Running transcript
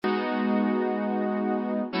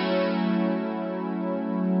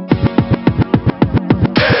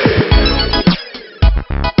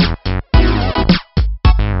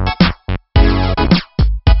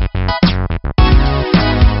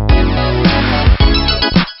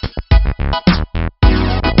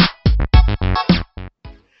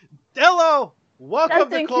Welcome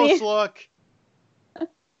to Close Look.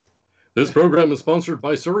 This program is sponsored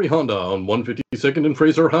by Surrey Honda on 152nd and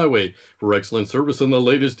Fraser Highway. For excellent service and the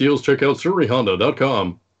latest deals, check out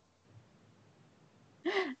surreyhonda.com.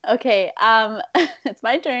 Okay, it's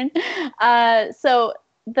my turn. So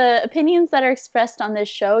the opinions that are expressed on this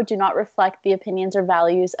show do not reflect the opinions or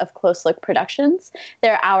values of Close Look Productions.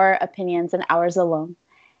 They're our opinions and ours alone.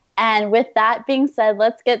 And with that being said,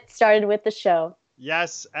 let's get started with the show.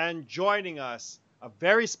 Yes, and joining us, a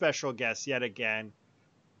very special guest yet again,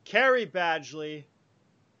 Carrie Badgley.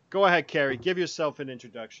 Go ahead, Carrie. Give yourself an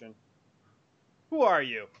introduction. Who are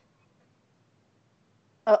you?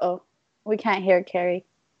 Uh-oh. We can't hear Carrie.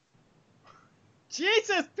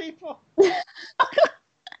 Jesus, people!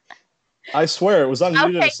 I swear, it was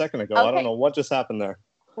unmuted a second ago. Okay. I don't know what just happened there.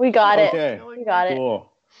 We got it. Okay. We got it. Cool.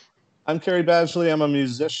 I'm Carrie Badgley. I'm a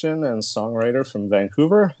musician and songwriter from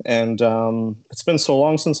Vancouver. And it's been so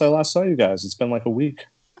long since I last saw you guys. It's been like a week.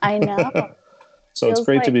 I know. So it's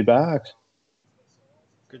great to be back.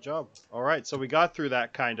 Good job. All right, so we got through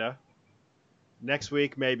that, kind of. Next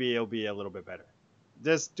week, maybe it'll be a little bit better.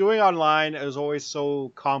 This doing online is always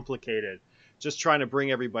so complicated. Just trying to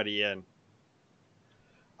bring everybody in.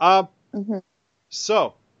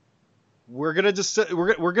 So we're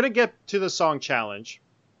gonna get to the song challenge.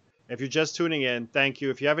 If you're just tuning in, thank you.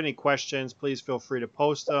 If you have any questions, please feel free to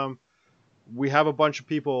post them. We have a bunch of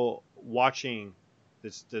people watching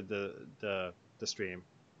the stream,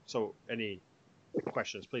 so any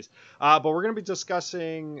questions, please. But we're gonna be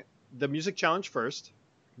discussing the music challenge first,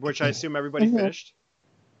 which I assume everybody finished.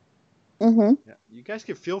 Yeah, you guys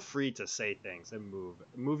can feel free to say things and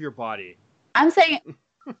move your body. I'm saying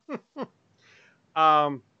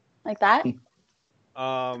like that.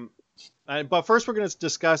 But first we're going to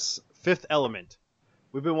discuss Fifth Element.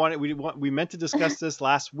 We meant to discuss this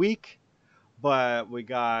last week, but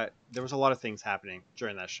there was a lot of things happening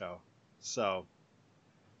during that show. So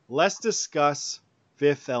let's discuss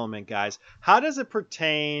Fifth Element, guys. How does it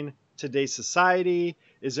pertain to today's society?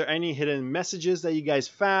 Is there any hidden messages that you guys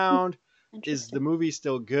found? Is the movie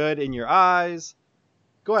still good in your eyes?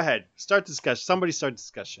 Go ahead. Start discussion. Somebody start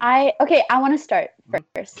discussion. I want to start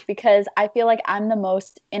first because I feel like I'm the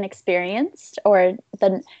most inexperienced or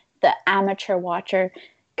the amateur watcher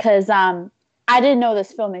because I didn't know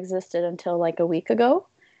this film existed until like a week ago.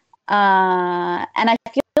 And I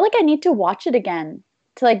feel like I need to watch it again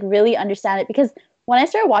to like really understand it because when I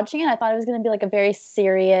started watching it, I thought it was going to be like a very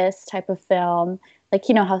serious type of film. Like,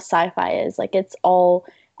 you know how sci-fi is. Like it's all,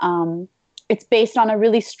 it's based on a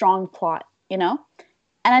really strong plot, you know?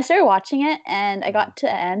 And I started watching it and I got to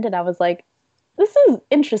the end and I was like, this is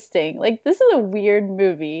interesting. Like, this is a weird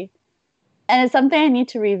movie. And it's something I need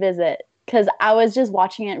to revisit because I was just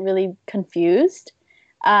watching it really confused.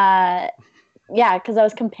 Yeah, because I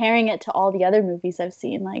was comparing it to all the other movies I've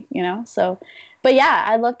seen, like, you know? So, but yeah,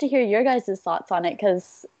 I'd love to hear your guys' thoughts on it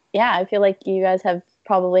because, yeah, I feel like you guys have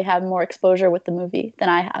probably had more exposure with the movie than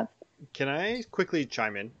I have. Can I quickly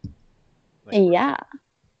chime in? Yeah.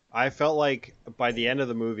 I felt like by the end of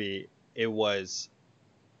the movie, it was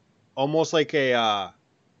almost like a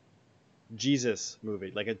Jesus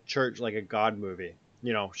movie, like a church, like a God movie.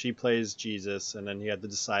 You know, she plays Jesus, and then you had the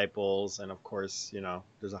disciples, and of course, you know,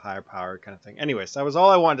 there's a higher power kind of thing. Anyways, that was all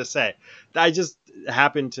I wanted to say. I just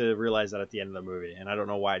happened to realize that at the end of the movie, and I don't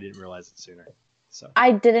know why I didn't realize it sooner. So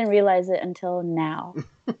I didn't realize it until now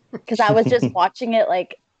because I was just watching it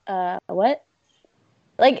like, what?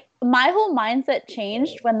 Like, my whole mindset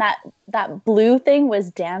changed when that blue thing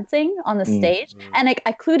was dancing on the stage. And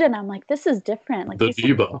I clued in. I'm like, this is different. Like, The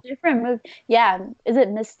Diva. Different move. Yeah. Is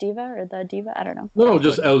it Miss Diva or the Diva? I don't know. No,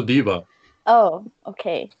 just El Diva. Oh,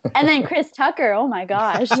 okay. And then Chris Tucker. Oh, my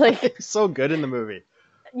gosh. Like, so good in the movie.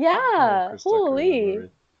 Yeah. Holy.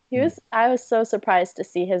 I was so surprised to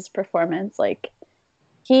see his performance. Like,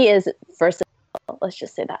 he is versatile. Let's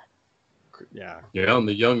just say that. Yeah, in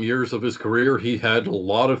the young years of his career, he had a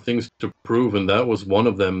lot of things to prove, and that was one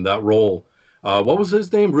of them, that role. What was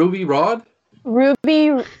his name? Ruby Rod?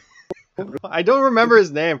 Ruby. I don't remember his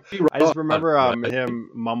name. I just remember him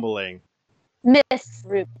mumbling. Miss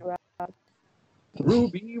Ruby Rod.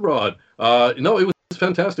 Ruby Rod. No, it was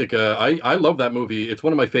fantastic. I love that movie. It's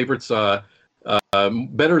one of my favorites.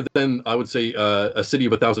 Better than, I would say, A City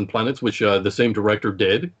of a Thousand Planets, which the same director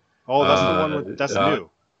did. Oh, that's the one that's new.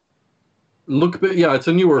 It's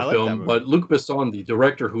a newer film, but Luc Besson, the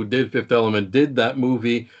director who did Fifth Element, did that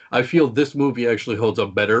movie. I feel this movie actually holds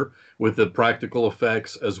up better with the practical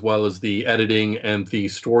effects as well as the editing and the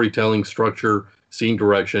storytelling structure, scene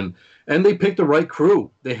direction. And they picked the right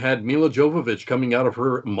crew. They had Mila Jovovich coming out of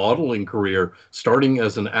her modeling career, starting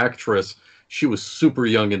as an actress. she was super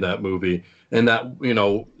young in that movie. And that, you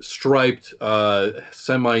know, striped,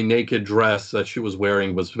 semi-naked dress that she was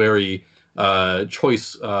wearing was very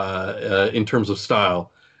choice in terms of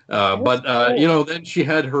style. But you know, then she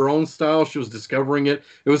had her own style. She was discovering it.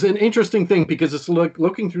 It was an interesting thing because it's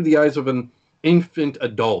looking through the eyes of an infant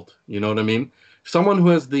adult. You know what I mean? Someone who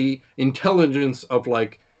has the intelligence of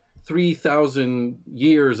like 3,000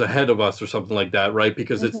 years ahead of us or something like that, right?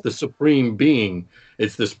 Because it's the supreme being.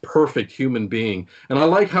 It's this perfect human being. And I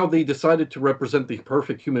like how they decided to represent the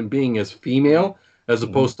perfect human being as female as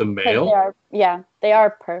opposed to male. They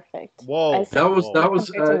are perfect. Whoa. That was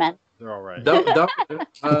they're all right.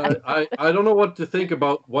 I don't know what to think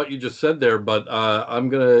about what you just said there, but I'm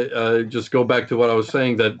going to just go back to what I was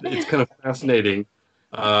saying, that it's kind of fascinating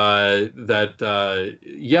that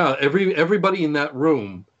everybody in that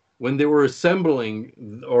room, when they were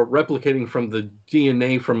assembling or replicating from the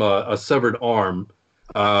DNA from a severed arm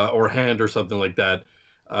or hand or something like that,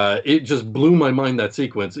 it just blew my mind, that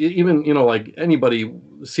sequence. Even, you know, like anybody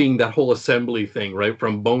seeing that whole assembly thing, right,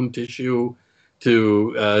 from bone tissue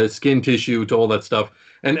to skin tissue to all that stuff,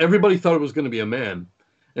 and everybody thought it was going to be a man.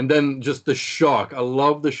 And then just the shock. I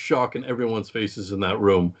love the shock in everyone's faces in that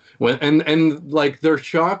room. And like they're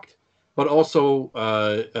shocked, but also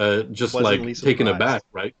just like taken aback,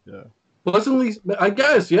 right? Yeah. Pleasantly, I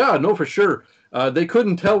guess, yeah, no, for sure. They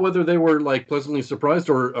couldn't tell whether they were like pleasantly surprised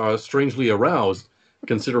or strangely aroused,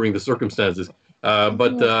 considering the circumstances.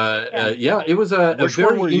 Yeah, it was a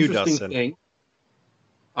very interesting thing.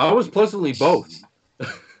 I was pleasantly both.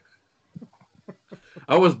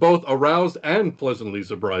 I was both aroused and pleasantly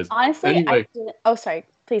surprised. Honestly, anyway. Oh, sorry.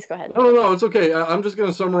 Please go ahead. No, it's okay. I'm just going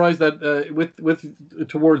to summarize that with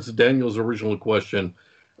towards Daniel's original question.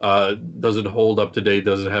 Does it hold up today?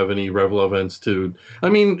 Does it have any relevance to? I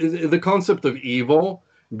mean, the concept of evil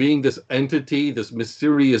being this entity, this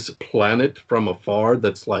mysterious planet from afar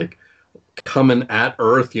that's like coming at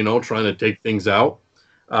Earth, you know, trying to take things out.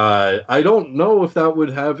 I don't know if that would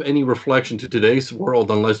have any reflection to today's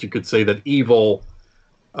world, unless you could say that evil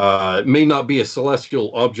may not be a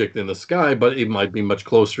celestial object in the sky, but it might be much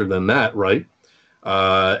closer than that, right?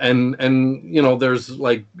 And you know, there's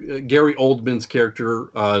like Gary Oldman's character,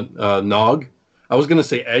 Nog. I was going to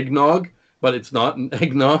say eggnog, but it's not an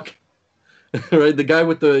eggnog. Right? The guy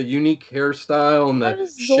with the unique hairstyle and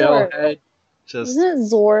the shell head. Isn't it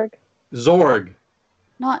Zorg? Zorg.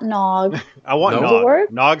 Not Nog. I want Nog.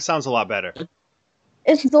 Zorg? Nog sounds a lot better.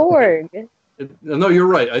 It's Zorg. No, you're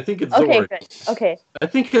right. I think it's Zorg. Okay, good. Okay. I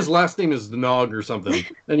think his last name is Nog or something.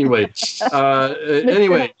 Anyway.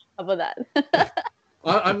 Anyway. How about that?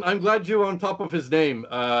 I'm glad you're on top of his name.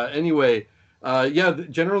 Anyway,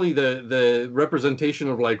 generally the representation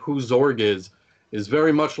of like who Zorg is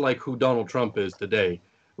very much like who Donald Trump is today,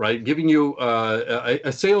 right? Giving you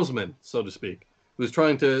a salesman, so to speak, who's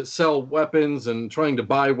trying to sell weapons and trying to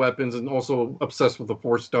buy weapons and also obsessed with the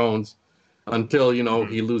Four Stones until, you know,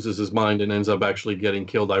 he loses his mind and ends up actually getting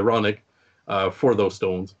killed, ironic, for those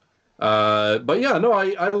stones. But yeah, no,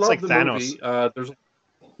 I love like the Thanos.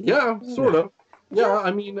 Movie. Sort of. Yeah,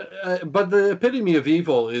 I mean, but the epitome of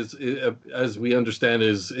evil is as we understand,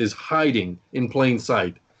 is hiding in plain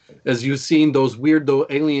sight. As you've seen those weirdo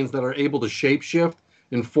aliens that are able to shapeshift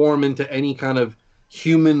and form into any kind of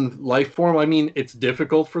human life form. I mean, it's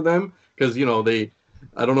difficult for them because, you know,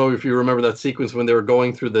 I don't know if you remember that sequence when they were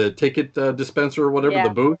going through the ticket dispenser or whatever,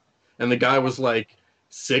 the booth, and the guy was like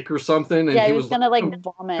sick or something, and he was gonna like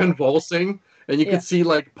vomit, convulsing. And you could see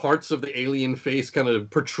like parts of the alien face kind of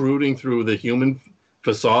protruding through the human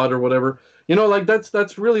facade or whatever. You know, like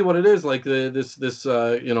that's really what it is. Like this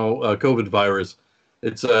COVID virus.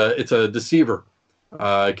 It's a deceiver.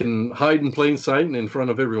 It can hide in plain sight and in front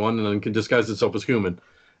of everyone, and then can disguise itself as human,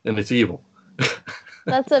 and it's evil.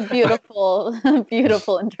 That's a beautiful,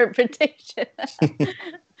 beautiful interpretation.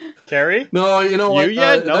 Carrie? No, you know what?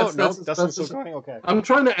 That's still going. Okay. I'm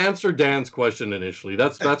trying to answer Dan's question initially.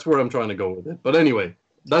 That's where I'm trying to go with it. But anyway,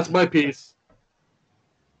 that's my piece.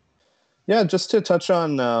 Yeah, just to touch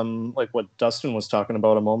on like what Dustin was talking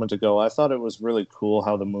about a moment ago, I thought it was really cool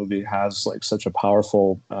how the movie has like such a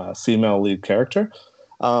powerful female lead character.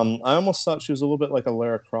 I almost thought she was a little bit like a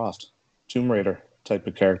Lara Croft, Tomb Raider type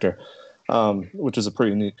of character, which is a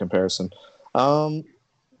pretty neat comparison.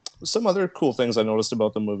 Some other cool things I noticed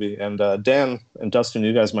about the movie, and Dan and Dustin,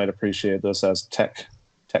 you guys might appreciate this as tech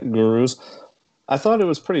gurus. I thought it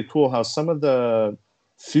was pretty cool how some of the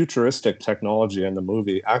futuristic technology in the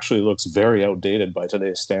movie actually looks very outdated by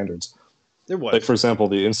today's standards. It was. Like, for example,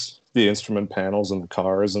 the instrument panels and the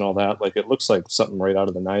cars and all that. Like, it looks like something right out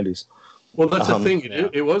of the 90s. Well, that's the thing.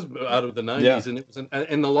 It was out of the 90s, and it was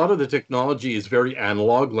and a lot of the technology is very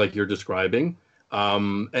analog, like you're describing.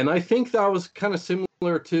 And I think that was kind of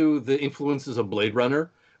similar to the influences of Blade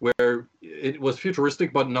Runner, where it was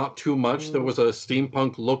futuristic, but not too much. There was a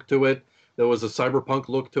steampunk look to it. There was a cyberpunk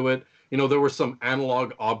look to it. You know, there were some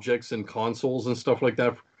analog objects and consoles and stuff like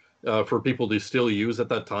that for people to still use at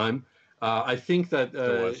that time. I think that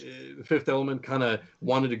Fifth Element kind of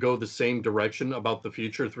wanted to go the same direction about the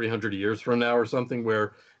future 300 years from now or something,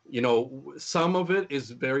 where, you know, some of it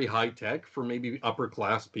is very high tech for maybe upper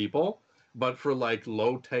class people, but for like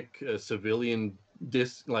low tech civilian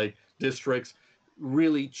districts,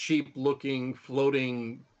 really cheap looking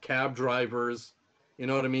floating cab drivers, you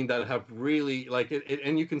know what I mean, that have really like it,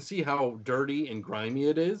 and you can see how dirty and grimy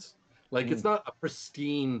it is. Like it's not a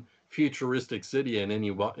pristine futuristic city in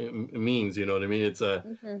any means, you know what I mean? It's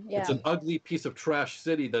it's an ugly piece of trash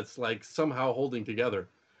city that's like somehow holding together.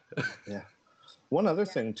 Yeah. One other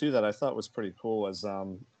thing too that I thought was pretty cool was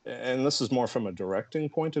and this is more from a directing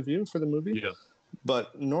point of view for the movie. Yeah.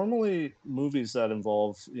 But normally movies that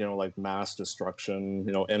involve, you know, like mass destruction,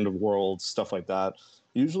 you know, end of world, stuff like that,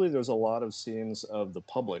 usually there's a lot of scenes of the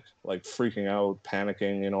public like freaking out,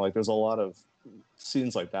 panicking, you know, like there's a lot of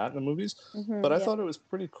scenes like that in the movies. But I thought it was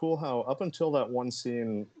pretty cool how up until that one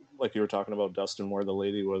scene, like you were talking about, Dustin, where the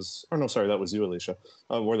lady was, or no, sorry, that was you, Alicia,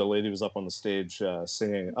 where the lady was up on the stage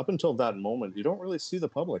singing. Up until that moment, you don't really see the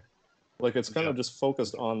public. Like it's kind of just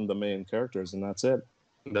focused on the main characters, and that's it.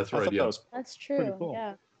 That's right. Yeah, that's true.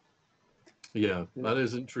 Cool. Yeah, that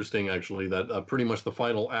is interesting. Actually, that pretty much the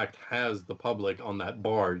final act has the public on that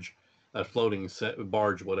barge, that floating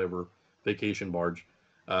barge, whatever, vacation barge.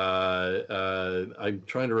 I'm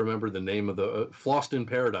trying to remember the name of the Flossed in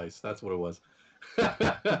Paradise. That's what it was.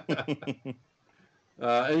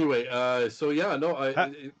 Anyway, so yeah, no,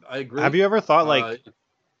 I agree. Have you ever thought like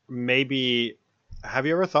maybe? Have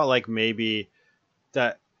you ever thought like maybe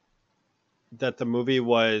that the movie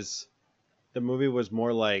was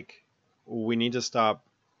more like we need to stop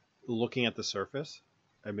looking at the surface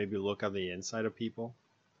and maybe look on the inside of people?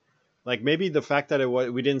 Like maybe the fact that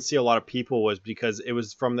we didn't see a lot of people was because it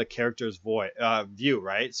was from the character's view,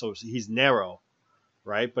 right? So he's narrow,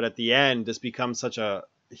 right? But at the end, this becomes such a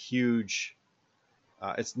huge.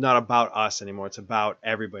 It's not about us anymore. It's about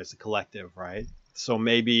everybody. It's a collective, right? So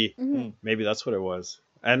maybe that's what it was.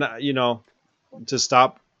 And you know, to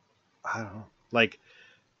stop, I don't know, like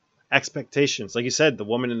expectations. Like you said, the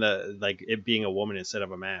woman in the like it being a woman instead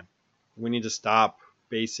of a man. We need to stop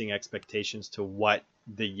basing expectations to what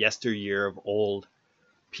the yesteryear of old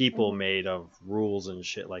people made of rules and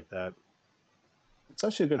shit like that. It's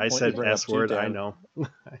actually a good point. I said S word. I know.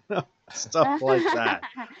 I know. Stuff like that.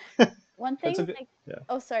 One thing,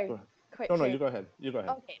 oh, sorry. No, you go ahead.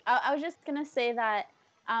 Okay, I was just gonna say that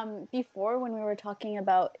before when we were talking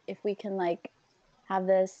about if we can like have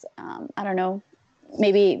this, I don't know,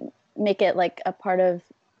 maybe make it like a part of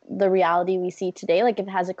the reality we see today, like if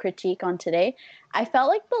it has a critique on today, I felt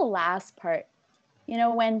like the last part, you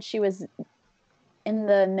know, when she was in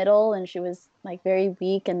the middle and she was like very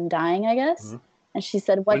weak and dying, I guess, and she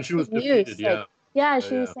said, "What's the use?" Like,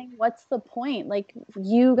 she was saying, "What's the point? Like,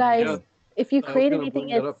 you guys, if you create anything,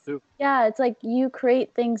 it's like you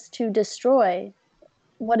create things to destroy.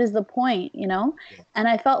 What is the point, you know?" And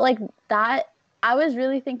I felt like that. I was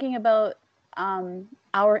really thinking about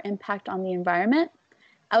our impact on the environment.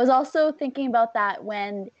 I was also thinking about that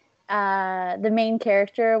when the main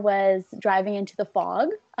character was driving into the fog.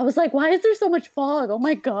 I was like, why is there so much fog? Oh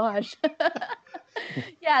my gosh.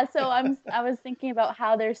 So I was thinking about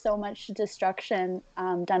how there's so much destruction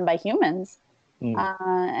done by humans. And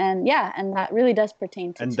that really does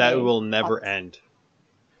pertain to and today. That will never end.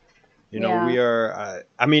 You know, we are,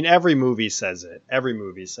 I mean, every movie says it.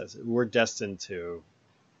 We're destined to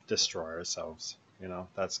destroy ourselves. You know,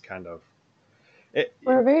 that's kind of it.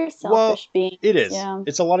 We're very selfish beings. It is. Yeah.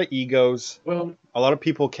 It's a lot of egos. Well, a lot of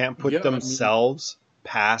people can't put themselves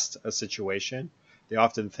past a situation. They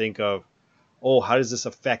often think of, oh, how does this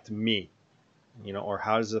affect me? You know, or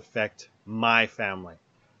how does it affect my family?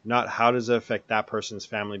 Not how does it affect that person's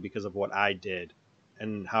family because of what I did.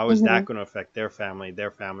 And how is that going to affect their family,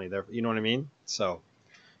 you know what I mean? So.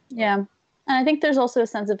 Yeah. And I think there's also a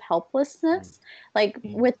sense of helplessness. Like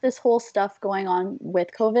with this whole stuff going on with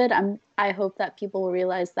COVID, I hope that people will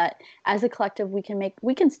realize that as a collective, we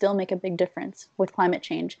can still make a big difference with climate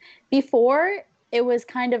change. Before, it was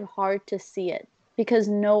kind of hard to see it because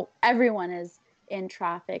everyone is in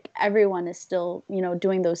traffic. Everyone is still, you know,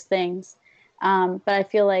 doing those things. But I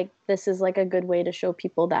feel like this is like a good way to show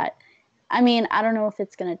people that I mean, I don't know if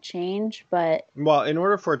it's going to change, but well, in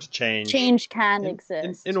order for it to change, can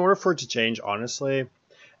exist. In order for it to change, honestly,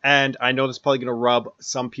 and I know this is probably going to rub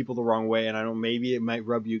some people the wrong way, and I know maybe it might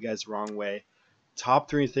rub you guys the wrong way. Top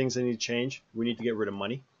 3 things that need to change: we need to get rid of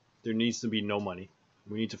money. There needs to be no money.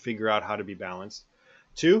 We need to figure out how to be balanced.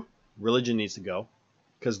 2, religion needs to go,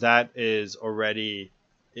 because that is already,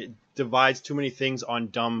 it divides too many things on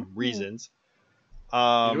dumb reasons.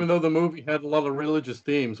 Even though the movie had a lot of religious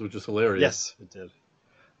themes, which is hilarious. Yes, it did.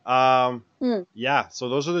 Yeah, so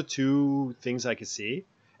those are the 2 things I could see.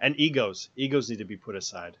 And egos need to be put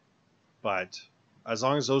aside. But as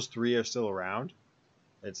long as those 3 are still around,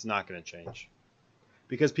 it's not going to change.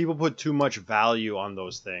 Because people put too much value on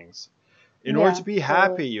those things. In order to be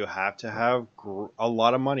happy, you have to have a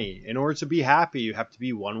lot of money. In order to be happy, you have to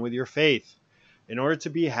be one with your faith. In order to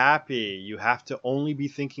be happy, you have to only be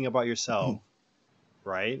thinking about yourself.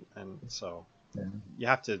 Right? And so you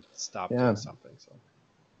have to stop doing something. So.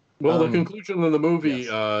 Well, the conclusion of the movie,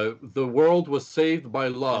 the world was saved by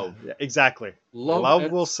love. Yeah, exactly.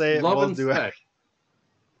 Love will save. Love and sex.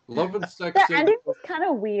 Love and sex. The ending was kind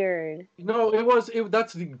of weird. No,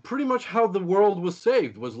 that's pretty much how the world was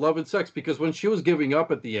saved, was love and sex. Because when she was giving up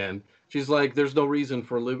at the end, she's like, "There's no reason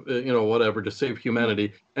for whatever to save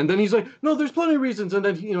humanity." And then he's like, "No, there's plenty of reasons." And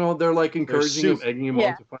then they're like encouraging him, egging him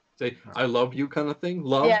on to say, "I love you," kind of thing.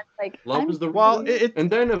 Love, love is the reason.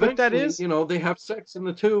 And then eventually, they have sex in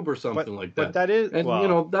the tube or something like that. But that is, and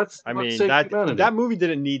that's. I mean, that movie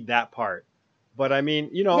didn't need that part. But I mean,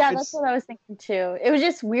 Yeah, that's what I was thinking too. It was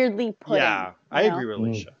just weirdly put. Yeah, I agree with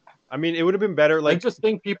Alicia. I mean, it would have been better. Like, I just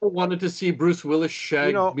think people wanted to see Bruce Willis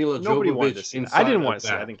shag Mila Jovovich inside. I didn't want to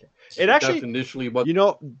see it. I think it actually. That's initially what.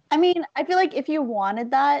 I mean, I feel like if you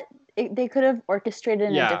wanted that, they could have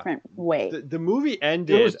orchestrated in a different way. The movie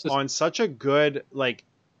ended on such a good, like,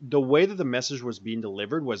 the way that the message was being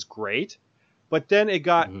delivered was great, but then it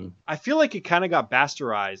got. I feel like it kind of got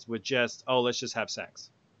bastardized with just, let's just have sex.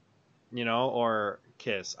 Or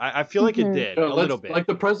kiss. I feel like it did a little bit. Like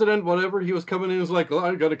the president, whatever, he was coming in, he was like,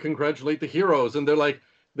 I got to congratulate the heroes. And they're like,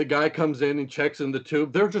 the guy comes in and checks in the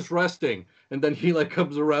tube. They're just resting. And then he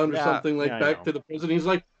comes around or something back to the president. He's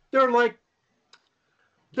like, I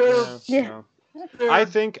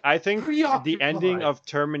think the ending of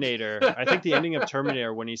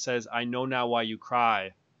Terminator, when he says, "I know now why you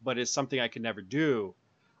cry, but it's something I could never do."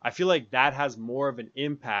 I feel like that has more of an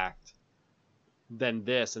impact than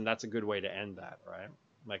this, and that's a good way to end that, right?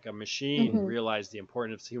 Like a machine realized the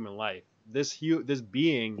importance of human life. This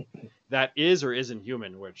being that is or isn't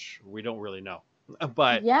human, which we don't really know,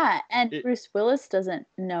 but Bruce Willis doesn't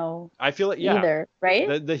know. I feel like either,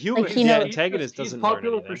 right? The human, the antagonist doesn't. He's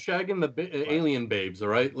popular for shagging the alien babes. All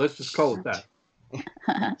right, let's just call it that.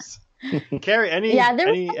 Carrie,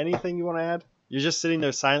 anything you want to add? You're just sitting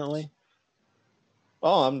there silently.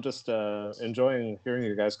 Oh, I'm just enjoying hearing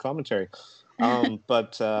your guys' commentary.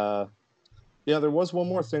 But there was one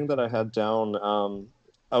more thing that I had down.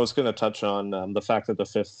 I was going to touch on the fact that the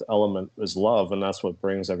 5th element is love, and that's what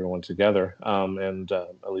brings everyone together. And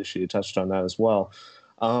Alicia, you touched on that as well.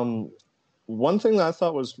 One thing that I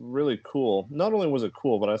thought was really cool, not only was it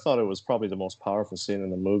cool, but I thought it was probably the most powerful scene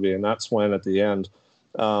in the movie, and that's when at the end,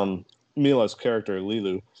 Mila's character,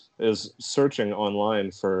 Lilu, is searching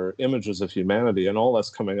online for images of humanity, and all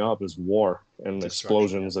that's coming up is war and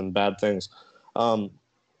explosions and bad things.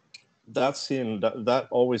 That scene, that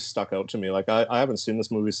always stuck out to me. Like, I haven't seen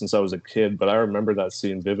this movie since I was a kid, but I remember that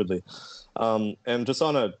scene vividly. And just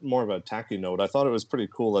on a more of a tacky note, I thought it was pretty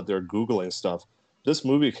cool that they're Googling stuff. This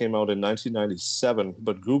movie came out in 1997,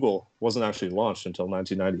 but Google wasn't actually launched until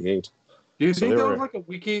 1998. Do you think there was like a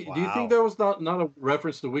wiki? Wow. Do you think there was not a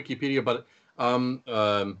reference to Wikipedia, but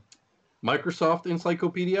Microsoft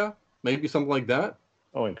Encyclopedia, maybe something like that?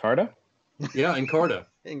 Oh, Encarta? Yeah, Encarta.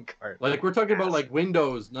 Encarta. Like, we're talking about like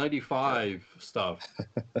Windows 95 stuff,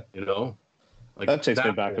 Like that takes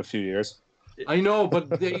me back a few years. I know,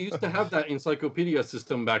 but they used to have that encyclopedia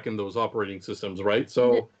system back in those operating systems, right?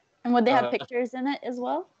 So. And would they have pictures in it as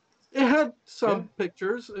well? It had some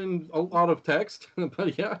pictures and a lot of text,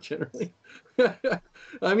 but yeah, generally.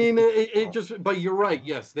 I mean, it just, but you're right.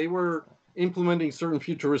 Yes, they were implementing certain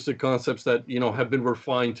futuristic concepts that, have been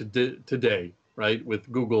refined to today, right?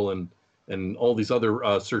 With Google and all these other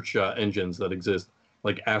search engines that exist,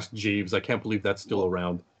 like Ask Jeeves. I can't believe that's still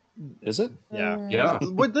around. Is it? Yeah. Yeah.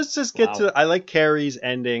 But let's just get to, I like Carrie's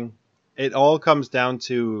ending. It all comes down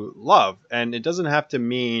to love, and it doesn't have to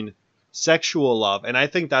mean sexual love. And I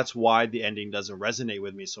think that's why the ending doesn't resonate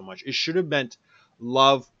with me so much. It should have meant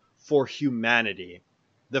love for humanity.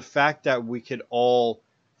 The fact that we could all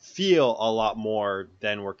feel a lot more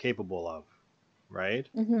than we're capable of, right?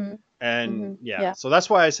 Mm-hmm. And yeah, so that's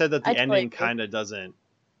why I said that the ending kind of doesn't.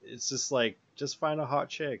 It's just like just find a hot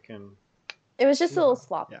chick and. It was just a little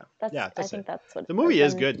sloppy. Yeah, I think that's what the movie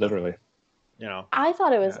is good. Literally, you know. I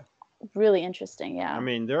thought it was really interesting. Yeah. I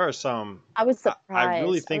mean, there are some. I was surprised. I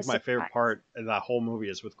really think my favorite part of that whole movie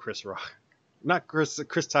is with Chris Rock, not Chris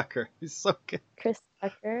Tucker. He's so good. Chris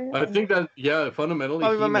Tucker. I think that fundamentally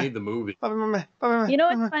he made the movie. You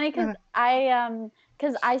know what's funny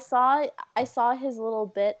because I saw his little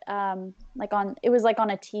bit like on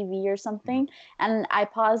a TV or something, and I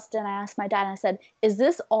paused and I asked my dad and I said, is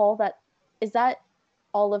that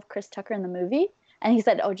all of Chris Tucker in the movie? And he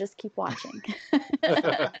said, oh, just keep watching.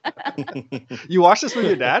 You watched this with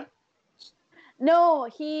your dad? No,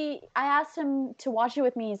 I asked him to watch it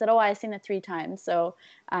with me. He said, oh, I've seen it 3 times. So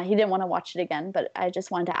he didn't want to watch it again, but I just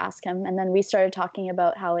wanted to ask him. And then we started talking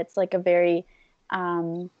about how it's like a very,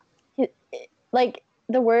 like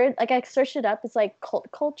the word, like I searched it up. It's like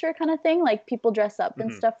cult culture kind of thing. Like people dress up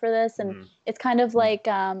and stuff for this. And it's kind of like,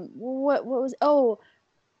 what was,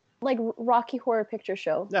 like Rocky Horror Picture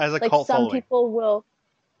Show. Yeah, it's like cult some following. People will,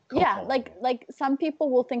 like some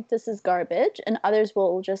people will think this is garbage and others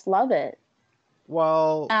will just love it.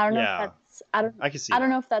 Well, I don't know if that's, I can see. I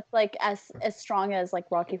don't know if that's like as strong as like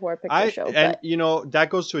Rocky Horror Picture Show. And you know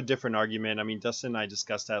that goes to a different argument. I mean, Dustin and I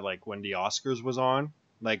discussed that like when the Oscars was on.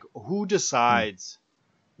 Like, who decides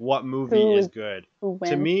what movie is good?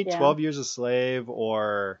 To me, 12 Years a Slave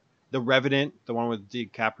or The Revenant, the one with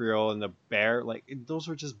DiCaprio and the bear, like those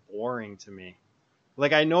are just boring to me.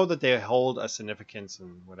 Like I know that they hold a significance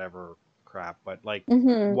and whatever crap, but like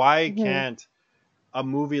why can't a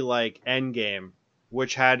movie like Endgame,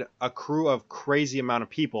 which had a crew of crazy amount of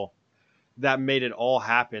people that made it all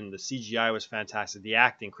happen, the CGI was fantastic, the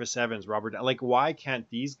acting, Chris Evans, Robert, like why can't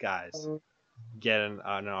these guys get an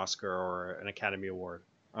Oscar or an Academy Award?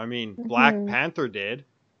 I mean, Black Panther did.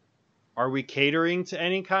 Are we catering to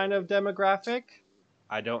any kind of demographic?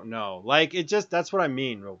 I don't know. Like, it just, that's what I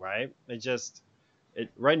mean, right?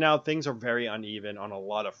 Right now, things are very uneven on a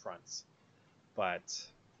lot of fronts. But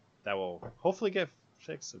that will hopefully get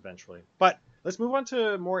fixed eventually. But let's move on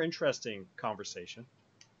to a more interesting conversation.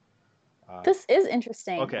 This is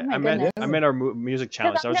interesting. Okay, oh I meant our music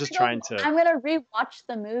challenge. I was just trying to. I'm gonna rewatch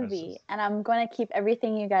the movie, and I'm gonna keep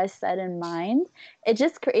everything you guys said in mind. It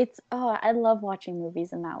just creates. Oh, I love watching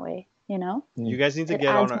movies in that way. You know. You guys need to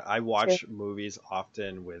get on. I watch movies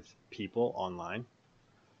often with people online.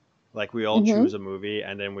 Like we all choose a movie,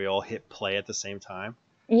 and then we all hit play at the same time.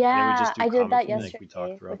 Yeah, I did that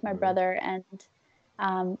yesterday with my brother, and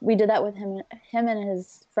we did that with him and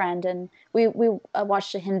his friend, and we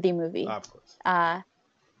watched a Hindi movie. Of course.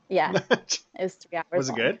 Yeah, it was 3 hours. Was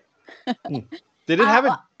it long. good? Did it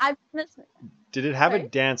have Did it have a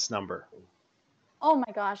dance number? Oh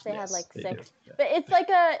my gosh, they had like 6. But it's like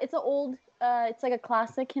it's like a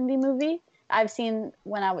classic Hindi movie I've seen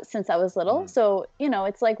since I was little. So, you know,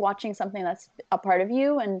 it's like watching something that's a part of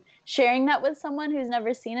you and sharing that with someone who's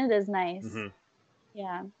never seen it is nice.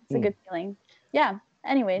 Yeah, it's a good feeling. Yeah.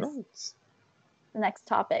 Anyways, the next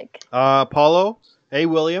topic. Paulo. Hey,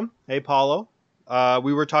 William. Hey, Paulo.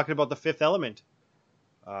 We were talking about The Fifth Element.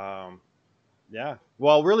 Yeah.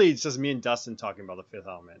 Well, really, it's just me and Dustin talking about The Fifth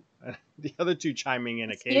Element. The other two chiming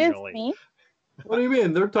in occasionally. Me? What do you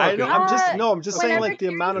mean? They're talking. I'm just saying like the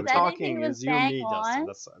amount of talking is you and me, Dustin.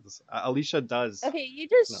 That's Alicia does. Okay, you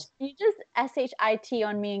just SHIT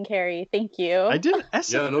on me and Carrie. Thank you. I didn't.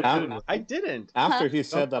 I didn't. After he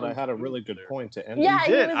said that, I had a really good point to end. Yeah,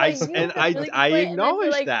 he did. I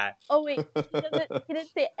acknowledged that. Oh wait, he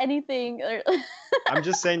didn't say anything. I'm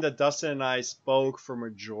just saying that Dustin and I spoke for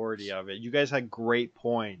majority of it. You guys had great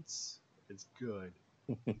points. It's good.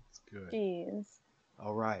 It's good. Jeez.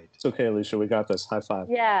 All right. It's okay, Alicia. We got this. High five.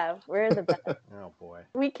 Yeah, we're the best. Oh boy.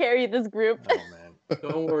 We carry this group. Oh man.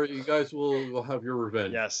 Don't worry, you guys will have your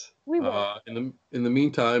revenge. Yes. We will. In the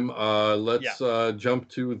meantime, let's jump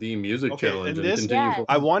to the music challenge and continue.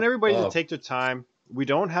 I want everybody to take their time. We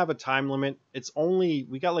don't have a time limit.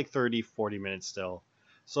 We got like 30, 40 minutes still.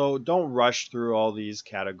 So don't rush through all these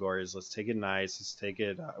categories. Let's take it nice. Let's take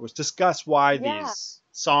it. Let's discuss why these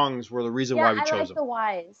songs were the reason why we chose them. I like the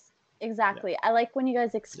whys. Exactly. I like when you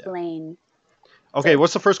guys explain. Okay,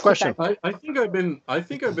 what's the first question? I think I've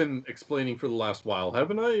been explaining for the last while,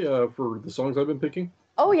 haven't I? For the songs I've been picking.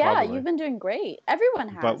 Oh yeah, probably. You've been doing great. Everyone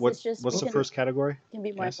has. But what's the first category? Can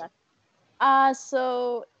be more effective.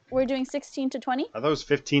 So we're doing 16 to 20. I thought it was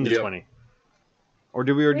 15 to 20. Or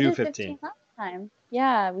did we do 15? Last time.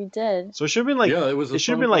 Yeah, we did. So it should have been like it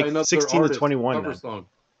should have been like 16 to 21 then. Song.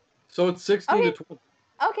 So it's 16 to 20.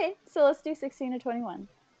 Okay, so let's do 16 to 21.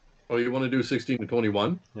 Oh, you want to do 16 to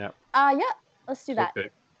 21? Yeah. Yeah. Let's do that. Okay.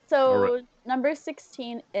 So right. number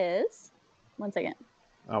 16 is, one second.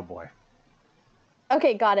 Oh boy.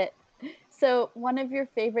 Okay, got it. So one of your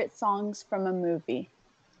favorite songs from a movie.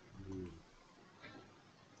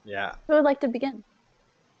 Yeah. Who would like to begin?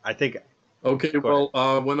 I think. Okay, well,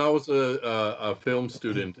 when I was a film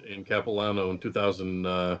student in Capilano in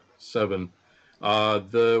 2007,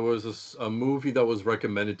 there was a movie that was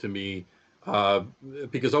recommended to me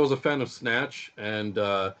because I was a fan of Snatch and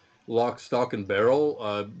Lock, Stock, and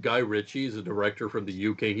Barrel. Guy Ritchie is a director from the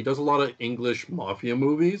UK. He does a lot of English mafia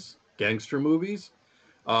movies, gangster movies.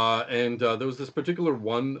 And there was this particular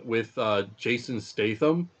one with Jason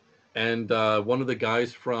Statham and one of the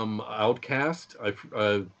guys from Outkast.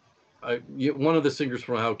 One of the singers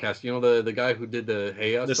from Outkast, you know, the guy who did the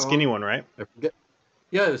Hey The song? skinny one, right? I forget.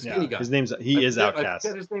 Yeah, the skinny guy. His name's is Outkast. I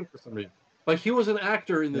forget his name for some reason. But he was an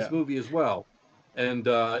actor in this movie as well. And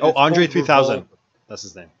Andre 3000. That's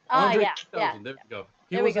his name. Andre Yeah. 3000. There we go.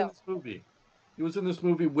 He was in this movie. He was in this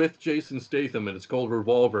movie with Jason Statham, and it's called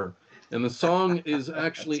Revolver. And the song is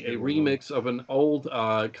actually a remix of an old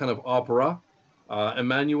kind of opera,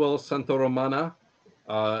 Emanuele Santoromana.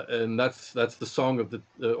 And that's the song of the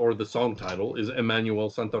song title is Emanuele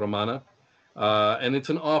Santoromana, and it's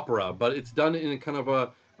an opera, but it's done in a kind of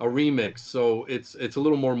a remix, so it's a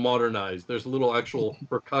little more modernized. There's a little actual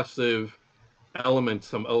percussive element,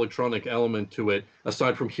 some electronic element to it,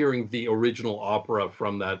 aside from hearing the original opera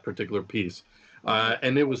from that particular piece.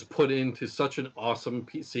 And it was put into such an awesome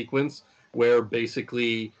sequence where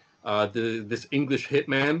basically this English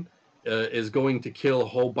hitman is going to kill a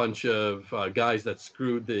whole bunch of guys that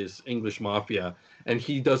screwed this English mafia, and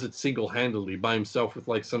he does it single-handedly by himself with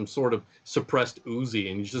like some sort of suppressed Uzi,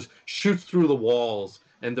 and he just shoots through the walls,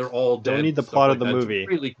 and they're all dead. Don't need the plot of the movie.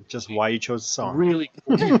 Really, just why you chose the song. Really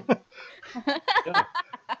cool.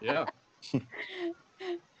 yeah.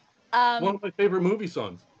 One of my favorite movie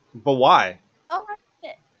songs. But why? Oh,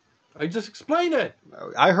 I just explained it.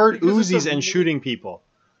 I heard Uzis and shooting people.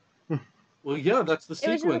 Well, yeah, that's the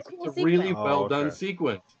sequence. Cool it's a really well done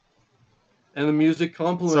sequence. And the music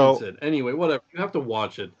complements it. Anyway, whatever. You have to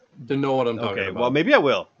watch it to know what I'm talking about. Well, maybe I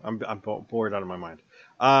will. I'm bored out of my mind.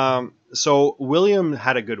 So William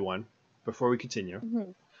had a good one before we continue.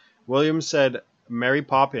 Mm-hmm. William said Mary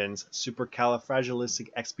Poppins,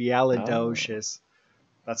 supercalifragilisticexpialidocious.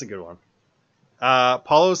 That's a good one.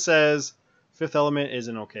 Paulo says Fifth Element is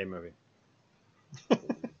an okay movie.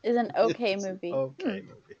 Is an okay movie. Okay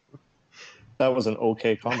movie. That was an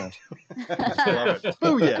okay comment. Love it.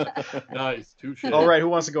 Oh yeah. Nice. Touche. All right, who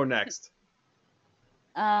wants to go next?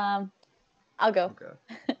 I'll go. Okay.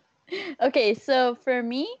 Okay, so for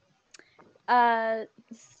me,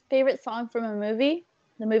 favorite song from a movie.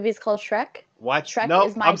 The movie is called Shrek. What? Shrek no,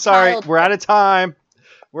 is my I'm sorry. childhood. We're out of time.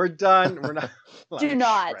 We're done. We're not. Do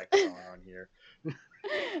not. Shrek song on here.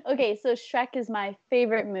 Okay, so Shrek is my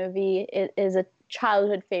favorite movie. It is a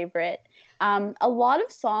childhood favorite. A lot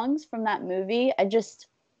of songs from that movie, I just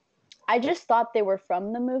thought they were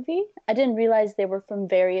from the movie. I didn't realize they were from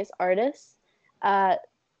various artists.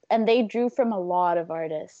 And they drew from a lot of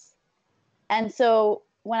artists. And so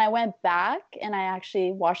when I went back and I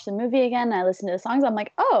actually watched the movie again, and I listened to the songs, I'm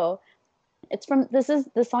like, oh,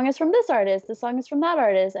 the song is from this artist, the song is from that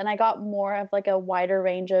artist. And I got more of like a wider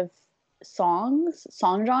range of song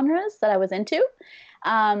genres that I was into.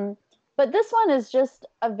 But this one is just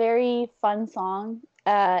a very fun song.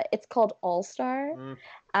 It's called All Star.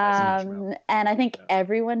 And I think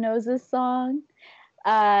everyone knows this song.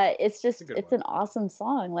 It's an awesome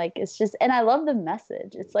song. Like, it's just, and I love the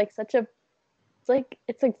message. It's like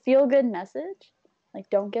it's a feel good message. Like,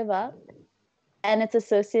 don't give up. And it's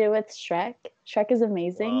associated with Shrek. Shrek is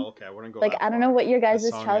amazing. Well, okay, I wouldn't go like, I don't know what your guys'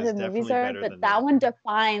 childhood movies are, but that one movie.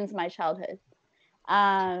 defines my childhood.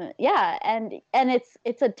 Yeah, and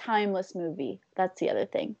it's a timeless movie. That's the other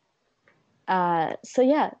thing. So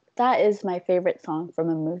yeah, that is my favorite song from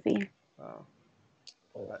a movie. Wow.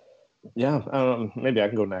 Yeah, maybe I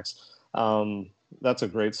can go next. That's a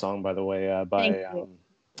great song, by the way. By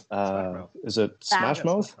is it Smash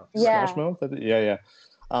Mouth? Yeah. Smash Mouth? Yeah.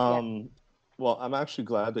 Well, I'm actually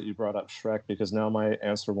glad that you brought up Shrek because now my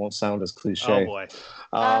answer won't sound as cliche. Oh boy.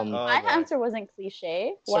 My answer wasn't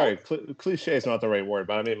cliche. Sorry, cliche is not the right word,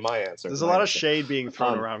 but I mean my answer. There's a lot of shade being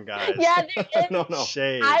thrown around, guys. Yeah, there is. No.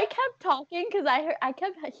 Shade. I kept talking because I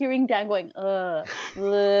kept hearing Dan going, ugh.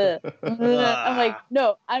 I'm like,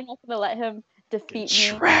 no, I'm not gonna let him defeat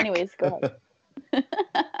me. Anyways, go ahead.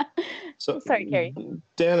 So, sorry, Carrie.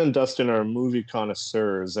 Dan and Dustin are movie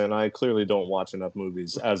connoisseurs, and I clearly don't watch enough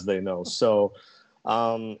movies, as they know. So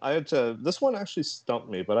This one actually stumped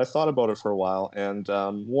me, but I thought about it for a while. And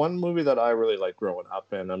one movie that I really liked growing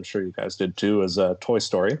up, and I'm sure you guys did too, is Toy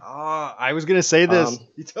Story. Oh, I was gonna say this.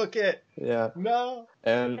 You took it. Yeah. No.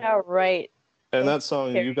 And yeah, right. And that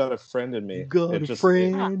song, "You Got a Friend in Me." You got a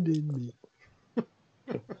friend in me.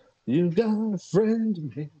 You got a friend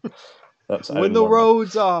in me. When the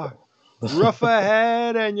roads are rough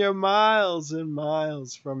ahead and you're miles and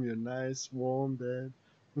miles from your nice warm bed.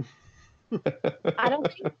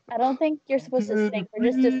 I don't think you're supposed to sing.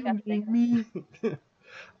 We're just discussing.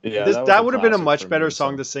 Yeah, that would have been a much better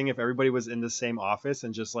song to sing if everybody was in the same office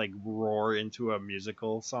and just like roar into a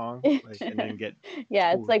musical song, like, and then get.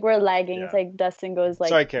 Yeah, it's like we're lagging. Yeah. It's like Dustin goes like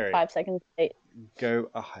Sorry, Carrie. 5 seconds late. Go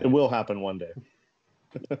ahead. It will happen one day.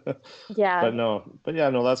 Yeah. But yeah,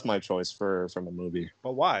 no, that's my choice from a movie.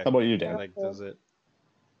 But why? How about you, Dan? Like, does it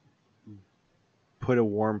put a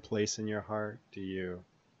warm place in your heart? Do you?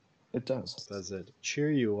 It does. Does it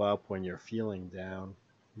cheer you up when you're feeling down?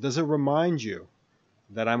 Does it remind you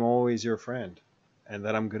that I'm always your friend and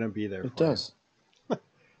that I'm gonna be there? It does.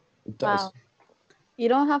 It does. Wow. You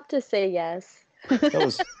don't have to say yes.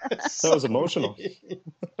 That was emotional.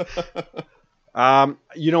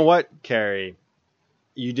 You know what, Carrie?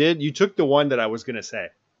 You took the one that I was gonna say.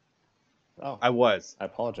 Oh, I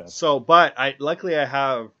apologize. So, but luckily I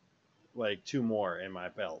have like 2 more in my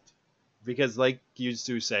belt, because like you used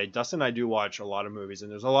to say, Dustin and I do watch a lot of movies,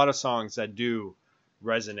 and there's a lot of songs that do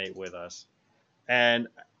resonate with us, and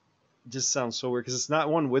it just sounds so weird because it's not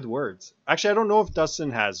one with words. Actually, I don't know if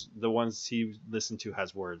Dustin has the ones he listened to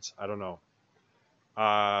has words. I don't know.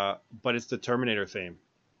 But it's the Terminator theme.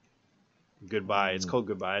 Goodbye. It's called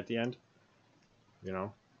Goodbye at the end. You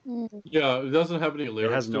know? Yeah, it doesn't have any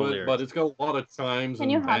lyrics. It has no lyrics, but it's got a lot of chimes.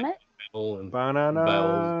 Can you hum it? And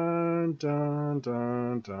bells. Dun,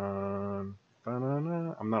 dun, dun,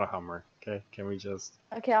 banana. I'm not a hummer. Okay, can we just?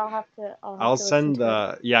 Okay, I'll have to. I'll send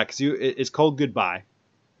the because it's called Goodbye.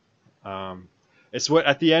 It's what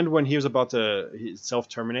at the end when he was about to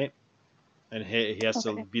self-terminate, and he has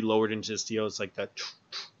to be lowered into steel. It's like that.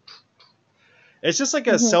 It's just like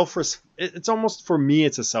a It's almost, for me,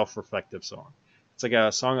 it's a self-reflective song. It's like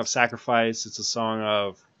a song of sacrifice. It's a song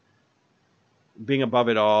of being above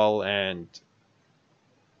it all, and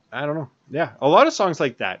I don't know. Yeah, a lot of songs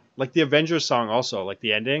like that, like the Avengers song, also like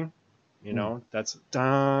the ending. You know, that's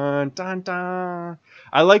dun dun dun.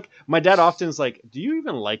 I like. My dad often is like, "Do you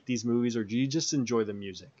even like these movies, or do you just enjoy the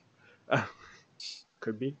music?"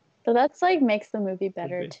 Could be. So that's like makes the movie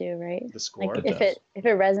better too, right? The score. Like if it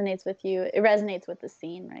resonates with you, it resonates with the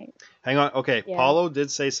scene, right? Hang on. Okay, yeah. Paulo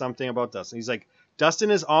did say something about Dustin. He's like,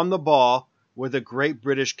 Dustin is on the ball with the great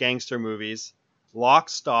British gangster movies, Lock,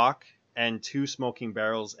 Stock, and 2 Smoking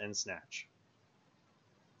Barrels and Snatch.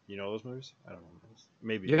 You know those movies? I don't know those.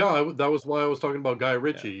 Maybe. Yeah, that was why I was talking about Guy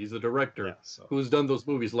Ritchie. Yeah. He's the director who's done those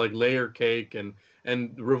movies like Layer Cake and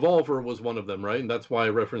Revolver was one of them, right? And that's why I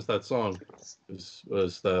referenced that song.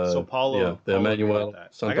 Was the Paulo, the Emmanuel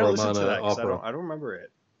Santa Romana opera. I don't remember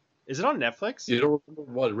it. Is it on Netflix? You don't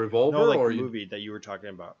remember what, Revolver? No, like or the movie that you were talking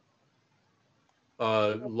about.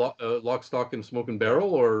 Lock, Stock, and Smoking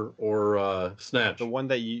Barrel, or Snatch. The one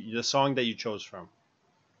the song that you chose from.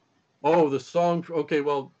 Oh, the song. Okay,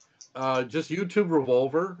 well, just YouTube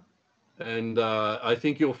Revolver, and I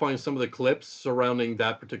think you'll find some of the clips surrounding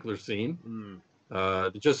that particular scene.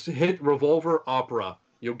 Just hit Revolver opera.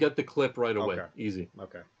 You'll get the clip right away. Okay. Easy.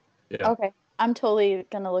 Okay. Yeah. Okay. I'm totally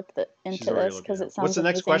gonna look into this because it sounds. What's the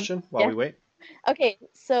next question while we wait? Okay,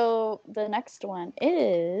 so the next one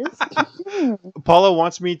is. Paula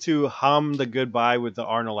wants me to hum the Goodbye with the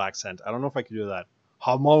Arnold accent. I don't know if I can do that.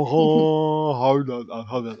 I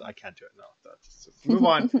can't do it. No. Just move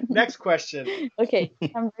on. Next question. Okay,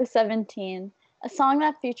 number 17. A song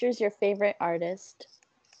that features your favorite artist.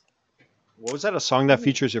 What was that? A song that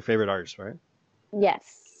features your favorite artist, right?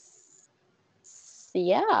 Yes.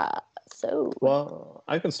 Yeah. So. Well,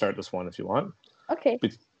 I can start this one if you want. Okay.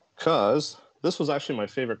 Because this was actually my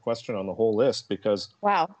favorite question on the whole list because.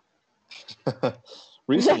 Wow.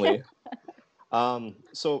 Recently.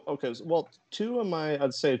 Two of my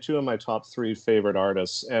top 3 favorite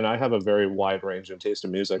artists, and I have a very wide range in taste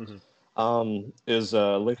in music, is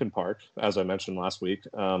Linkin Park, as I mentioned last week.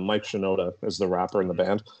 Mike Shinoda is the rapper in the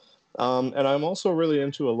band. And I'm also really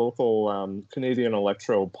into a local Canadian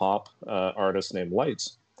electro pop artist named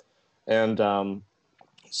Lights. And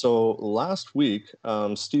so last week,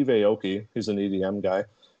 Steve Aoki, he's an EDM guy,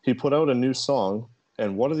 he put out a new song.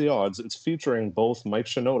 And what are the odds? It's featuring both Mike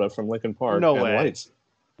Shinoda from Linkin Park and Lights.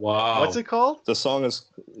 Wow. What's it called? The song is,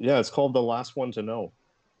 it's called The Last One to Know.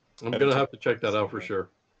 I'm going to have to check that out for sure.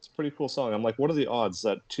 It's a pretty cool song. I'm like, what are the odds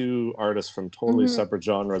that two artists from totally separate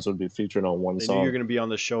genres would be featured on one They song? knew you were going to be on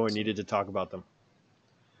the show and needed to talk about them.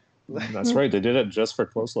 That's right. They did it just for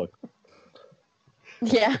Close Look.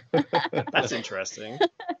 Yeah. That's interesting.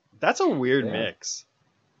 That's a weird mix.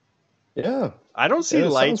 Yeah. I don't see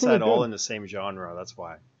Lights really at all good. in the same genre. That's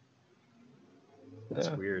why. That's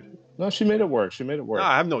weird. No, she made it work. No,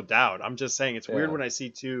 I have no doubt. I'm just saying it's weird Yeah. when I see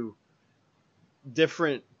two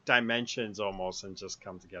different dimensions almost and just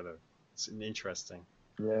come together. It's interesting.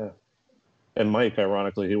 Yeah. And Mike,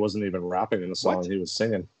 ironically, he wasn't even rapping in the song. What? He was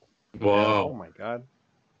singing. Wow. Oh my god.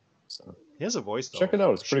 So He has a voice though. check it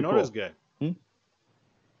out. It's pretty Shinoda's cool. good.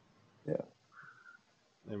 Yeah.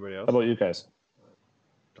 Anybody else? How about you guys?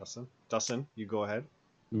 Dustin, you go ahead.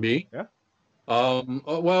 Me? Yeah.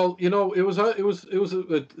 Well, you know,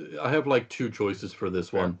 I have like two choices for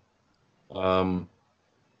this one. I'll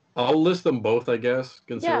list them both, I guess,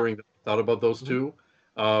 considering that I thought about those two.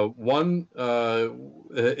 One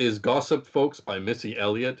is Gossip Folks by Missy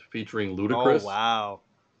Elliott featuring Ludacris. Oh, wow.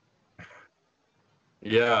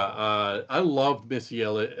 Yeah, I loved Missy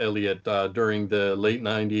Elliott during the late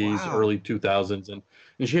 90s, early 2000s. And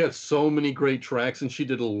she had so many great tracks, and she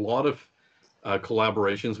did a lot of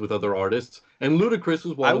collaborations with other artists. And Ludacris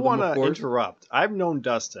was one of them, of course. I want to interrupt. I've known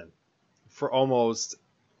Dustin for almost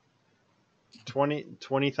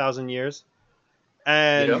 20,000 years.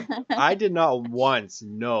 And I did not once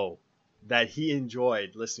know that he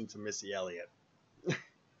enjoyed listening to Missy Elliott.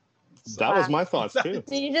 That was my thoughts too.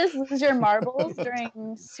 Did you just lose your marbles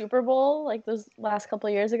during Super Bowl like those last couple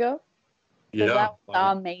of years ago? Yeah, that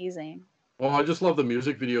was amazing. Well, I just love the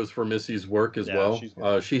music videos for Missy's work as well.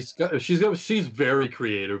 She's very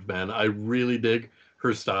creative, man. I really dig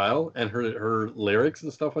her style and her lyrics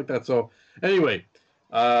and stuff like that. So anyway,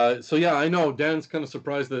 so yeah, I know Dan's kind of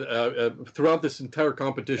surprised that throughout this entire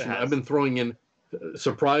competition, I've been throwing in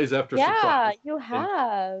surprise after surprise. Yeah, you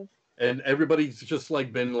have. And everybody's just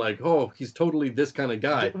like been like, oh, he's totally this kind of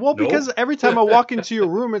guy. Well, because every time I walk into your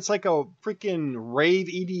room, it's like a freaking rave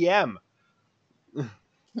EDM.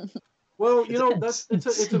 Well, you know,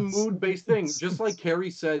 it's a mood-based thing. Just like Kerry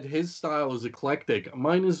said, his style is eclectic.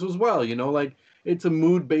 Mine is as well, you know, like it's a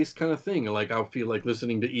mood-based kind of thing. Like I feel like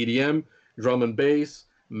listening to EDM, drum and bass,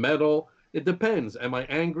 metal. It depends. Am I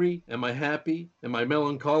angry? Am I happy? Am I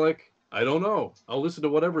melancholic? I don't know. I'll listen to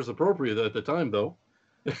whatever's appropriate at the time, though.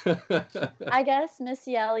 I guess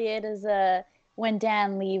Missy Elliott is a when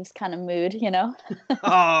Dan leaves kind of mood, you know?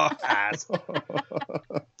 Oh, ass.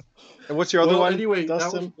 And what's your other one? Anyway,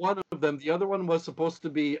 Dustin? that was one of them. The other one was supposed to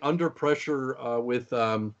be Under Pressure with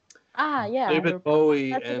David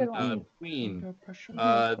Bowie and Queen.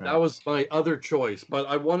 That was my other choice, but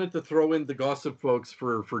I wanted to throw in the Gossip Folks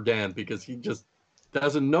for Dan because he just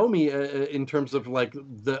doesn't know me in terms of like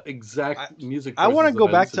the exact music. I want to go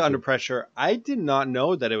back to Under Pressure. I did not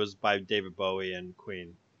know that it was by David Bowie and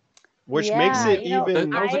Queen, which makes it even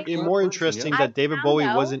more interesting that David Bowie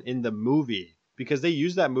wasn't in the movie because they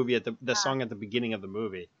used that movie at the song at the beginning of the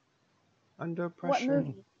movie. Under Pressure. What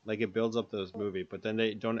movie? Like it builds up this movie, but then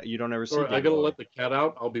you don't ever see. I gotta let the cat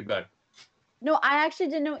out. I'll be back. No, I actually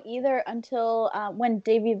didn't know either until when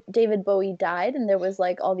David Bowie died and there was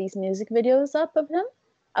like all these music videos up of him.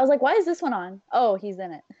 I was like, why is this one on? Oh, he's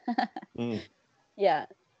in it. Yeah.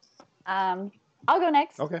 I'll go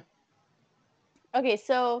next. Okay,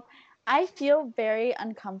 so I feel very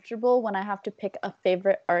uncomfortable when I have to pick a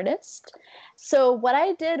favorite artist. So what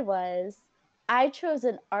I did was I chose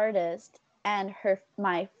an artist and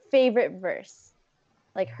my favorite verse.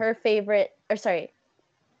 Like her favorite,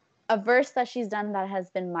 a verse that she's done that has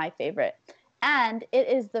been my favorite. And it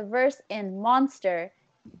is the verse in Monster,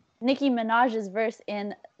 Nicki Minaj's verse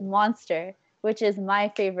in Monster, which is my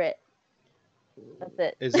favorite. That's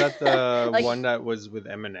it. Is that the one that was with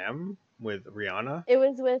Eminem, with Rihanna? It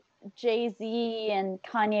was with Jay-Z and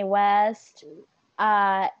Kanye West.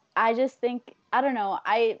 I just think, I don't know,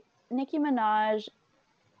 Nicki Minaj,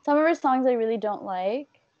 some of her songs I really don't like,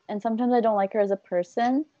 and sometimes I don't like her as a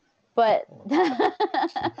person. But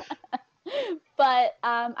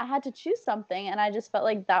I had to choose something, and I just felt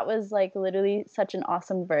like that was like literally such an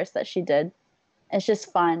awesome verse that she did. It's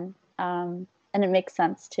just fun, and it makes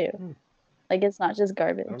sense too. Like it's not just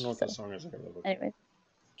garbage. I don't know what the song is. Anyway, do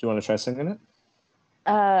you want to try singing it?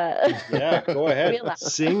 Yeah, go ahead.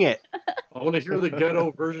 Sing it. I want to hear the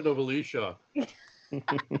ghetto version of Alicia.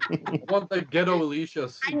 I want the ghetto Alicia.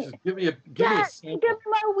 Just give me a sample. Give me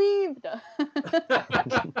my weave.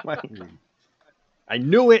 I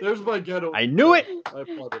knew it. There's my ghetto. I knew it.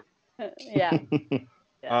 Yeah.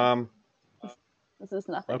 Yeah. This is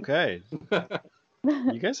nothing. Okay.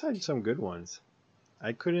 You guys had some good ones.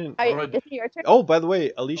 I couldn't. Is it your turn? Oh, by the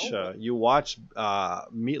way, Alicia, you watched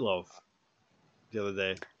Meatloaf the other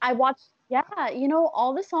day. I watched. Yeah,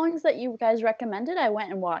 all the songs that you guys recommended, I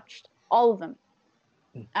went and watched all of them.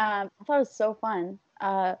 I thought it was so fun.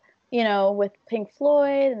 With Pink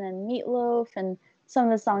Floyd and then Meatloaf and some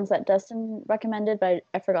of the songs that Dustin recommended, but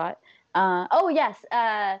I forgot. Oh yes,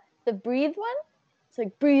 the Breathe one. It's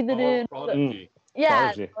like breathe it in. Prodigy.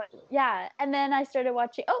 Yeah, Prodigy. yeah. And then I started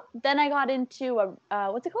watching. Oh, then I got into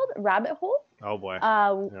what's it called? Rabbit Hole. Oh boy.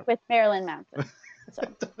 With Marilyn Manson.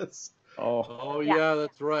 So. Yeah,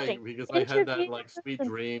 that's right. Because I had that like Sweet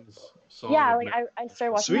Dreams song. Yeah, like I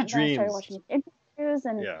started watching Sweet Dreams. I started watching interviews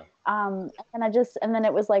and and then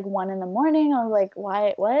it was like 1 a.m. I was like,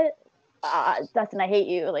 why? What? Dustin, I hate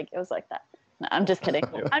you. Like it was like that. No, I'm just kidding.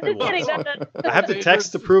 I'm just kidding. I have the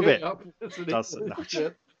text to prove it. Dustin,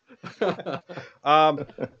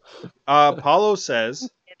 Paulo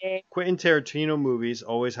says Quentin Tarantino movies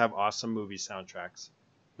always have awesome movie soundtracks.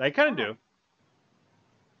 They kind of do.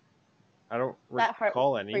 I don't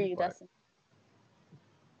recall any. For you, Dustin.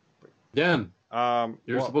 Dan,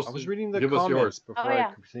 you're supposed to. I was reading the comments before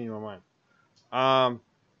I continue on mine.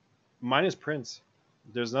 Mine is Prince.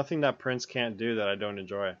 There's nothing that Prince can't do that I don't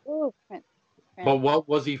enjoy. Ooh, Prince. But what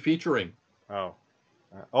was he featuring?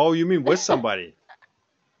 Oh, you mean with somebody?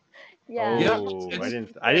 Yeah. Oh, I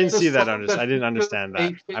didn't see that. I didn't understand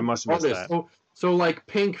that. I must have missed that. So like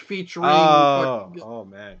Pink featuring. Oh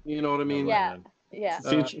man. You know what I mean? Yeah. Yeah.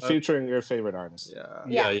 Featuring your favorite artist.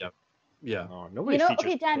 Yeah. Oh, nobody features.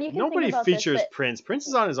 Okay, Dan, you can nobody think about features this, Prince. Prince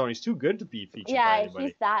is on his own. He's too good to be featured by anybody.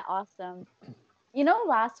 He's that awesome.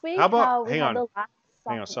 Last week. How about? Hang on.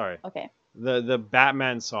 Hang on. Sorry. Okay. The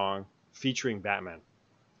Batman song featuring Batman.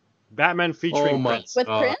 Batman featuring Prince. With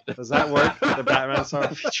Prince? Does that work? The Batman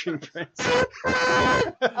song featuring Prince.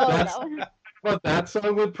 That one. What, that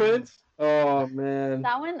song with Prince? Oh man.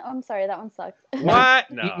 That one. I'm sorry. That one sucks.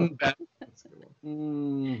 What? No.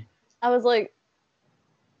 I was like.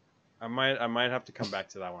 I might have to come back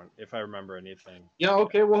to that one if I remember anything. Yeah.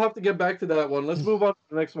 Okay. We'll have to get back to that one. Let's move on to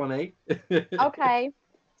the next one, eh? Okay.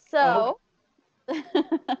 So.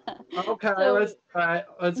 Okay. Let's try.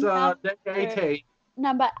 Let's 18.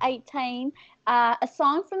 Number 18. A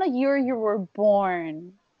song from the year you were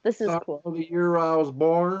born. This is cool. The year I was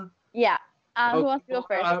born. Yeah. Who wants to go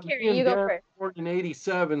first? Carrie, you go first. Born in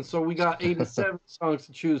 87, so we got 87 songs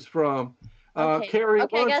to choose from. Okay. Carrie, I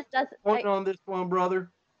guess that's on this one, brother.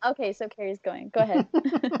 Okay, so Carrie's going. Go ahead.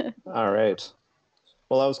 All right.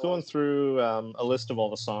 Well, I was going through a list of all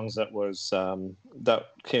the songs that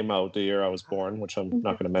came out the year I was born, which I'm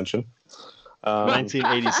not going to mention.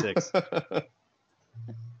 1986.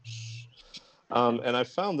 And I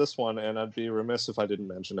found this one, and I'd be remiss if I didn't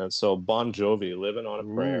mention it. So Bon Jovi, "Living on a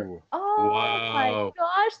Prayer." Ooh. Oh my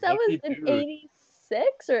gosh, that was in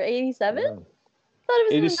 86 or 87? Yeah.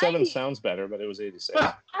 87 sounds better, but it was 86. I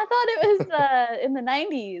thought it was in the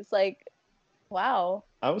 90s. Like, wow.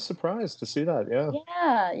 I was surprised to see that. Yeah.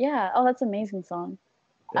 Yeah. Oh, that's an amazing song.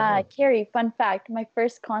 Yeah. Carrie, fun fact: my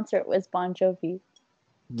first concert was Bon Jovi.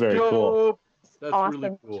 Very cool. That's awesome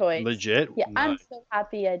really cool. choice. Legit. Yeah, nice. I'm so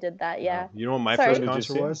happy I did that. Yeah. You know what my first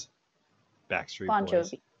concert was? Backstreet Bon Boys.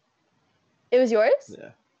 Jovi. It was yours? Yeah.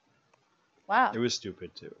 Wow. It was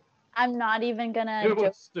stupid too. I'm not even gonna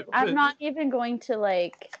joke. I'm not even going to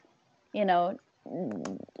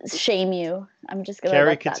shame you. I'm just gonna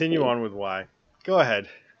Carrie, continue on with why. Go ahead.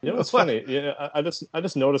 You know what's funny? Yeah, I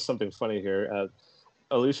just noticed something funny here.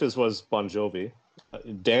 Alicia's was Bon Jovi.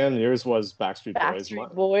 Dan, yours was Backstreet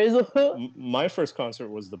Boys. My first concert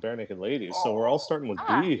was the Bare Naked Ladies, so we're all starting with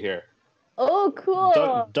B here. Oh,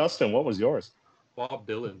 cool. Dustin, what was yours? Bob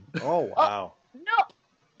Dylan. Oh, wow.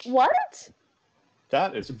 No. What?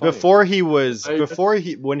 That is funny.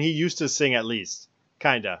 When he used to sing, at least.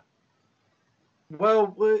 Kinda.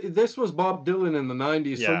 Well, this was Bob Dylan in the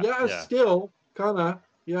 90s, so still, kinda,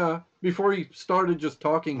 yeah. Before he started just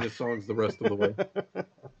talking his songs the rest of the way.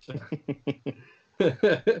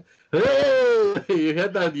 Hey, you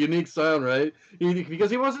had that unique sound, right?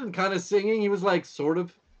 Because he wasn't kind of singing, he was like sort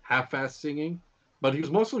of half-assed singing, but he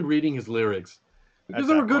was mostly reading his lyrics. Because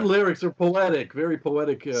they were good lyrics, they're poetic, very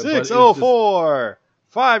poetic. 604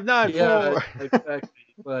 594. Yeah, exactly.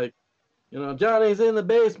 Like, Johnny's in the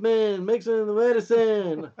basement mixing the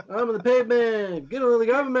medicine. I'm in the pavement, get on the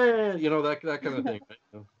government. That kind of thing.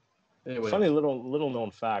 Right? Anyway. Funny little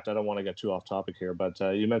known fact. I don't want to get too off topic here, but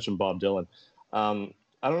you mentioned Bob Dylan.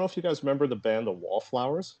 I don't know if you guys remember the band The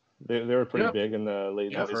Wallflowers. They were pretty big in the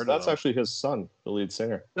late 90s. That's actually his son, the lead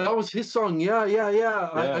singer. That was his song. Yeah.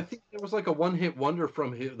 I think it was like a one-hit wonder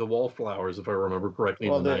from The Wallflowers, if I remember correctly.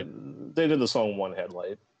 Well, they did the song One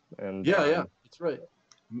Headlight. And yeah. That's right.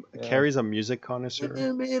 Carrie's a music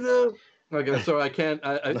connoisseur. Okay, so I can't.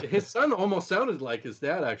 His son almost sounded like his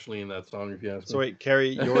dad actually in that song. If you ask me. So wait, Carrie,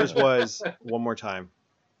 yours was one more time.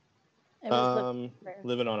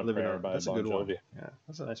 Living on a Prayer by That's Bon a good one. Jovi. Yeah,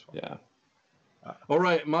 that's a nice one. Yeah. All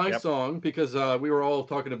right, my song, because we were all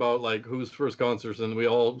talking about like who's first concerts, and we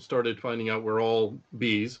all started finding out we're all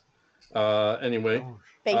bees. Anyway,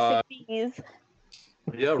 basic bees.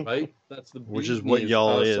 Yeah, right. That's the which is what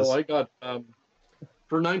y'all is. So I got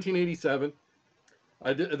for 1987.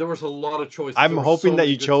 There was a lot of choices. I'm hoping that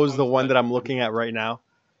you chose the one that I'm looking at right now.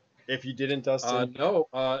 If you didn't, Dustin. No,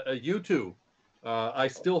 U2. I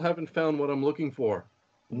still haven't found what I'm looking for.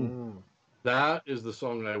 Mm. That is the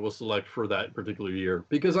song I will select for that particular year,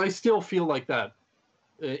 because I still feel like that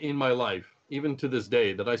in my life, even to this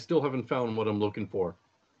day, that I still haven't found what I'm looking for.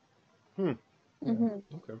 Mm-hmm.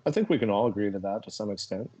 Okay. I think we can all agree to that to some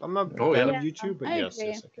extent. I'm not a fan of U2, but yes,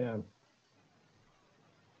 I can.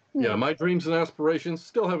 Yeah, my dreams and aspirations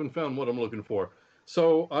still haven't found what I'm looking for.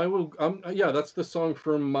 So I will. Yeah, that's the song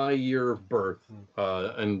from my year of birth,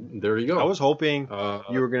 and there you go. I was hoping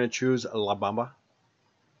you were gonna choose La Bamba.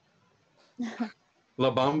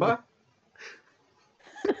 La Bamba?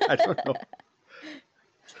 I don't know.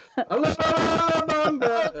 La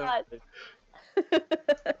Bamba.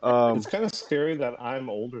 It's kind of scary that I'm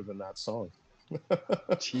older than that song.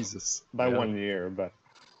 Jesus. By 1 year, but.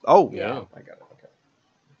 Oh yeah, I got it. Okay.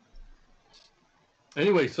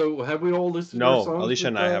 Anyway, so have we all listened? No, to songs Alicia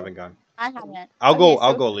and I haven't gone. I haven't. I'll go,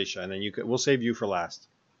 Alicia, and then you. We'll save you for last.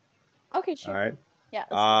 Okay, sure. All right.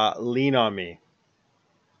 Yeah. Lean on Me.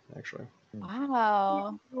 Actually.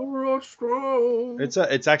 Wow.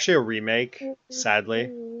 It's actually a remake, sadly,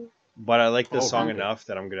 but I like the song enough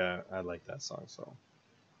that I like that song. So.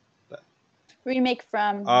 Remake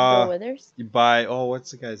from Bill Withers. By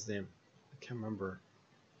what's the guy's name? I can't remember.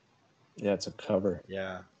 Yeah, it's a cover.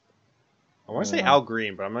 Yeah. I want to say Al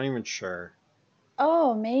Green, but I'm not even sure.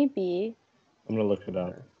 Oh, maybe. I'm gonna look it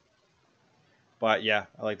up. But yeah,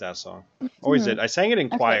 I like that song. Always did. I sang it in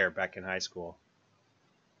choir back in high school.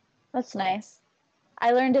 That's nice.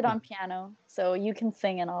 I learned it on piano, so you can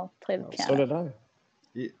sing and I'll play the piano. So did I.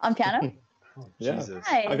 Yeah. On piano? Yeah. Jesus.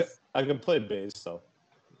 Nice. I can play bass though.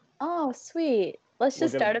 Oh, sweet. Let's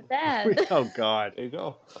just start a band. Oh God. There you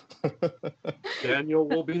go. Daniel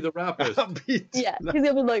will be the rapist. Yeah, he's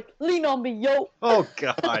gonna be like, lean on me, yo. Oh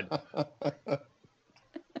God.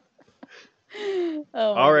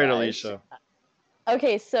 All right, Alicia.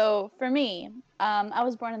 Okay, so for me, I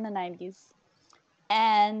was born in the 90s,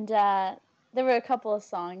 and there were a couple of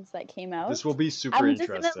songs that came out. This will be super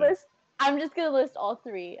interesting. I'm just gonna list all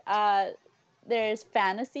three. There's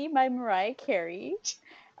Fantasy by Mariah Carey.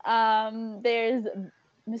 There's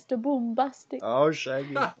Mr. Boombastic. Oh,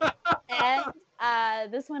 Shaggy. And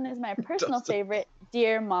this one is my personal favorite,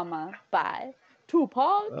 Dear Mama by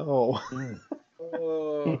Tupac. Oh.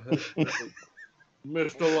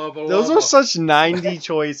 Mr. Lava. Those are such 90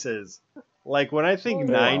 choices. Like when I think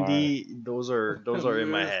 90, those are in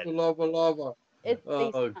my head. Mr. Lava Lava.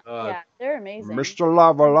 God. Yeah, they're amazing. Mr.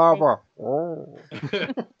 Lava Lava. Oh.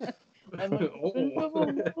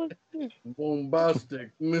 Bombastic,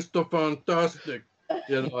 Mr. Fantastic.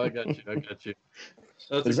 Yeah, no, I got you.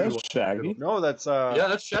 That's is that Shaggy? No, that's yeah,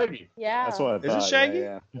 that's Shaggy. Yeah. That's what I thought. Is it Shaggy?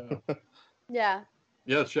 Yeah. Yeah.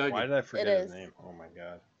 Yeah, it's Shaggy. Why did I forget his name? Oh my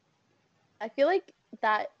God. I feel like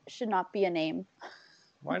that should not be a name.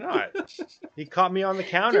 Why not? He caught me on the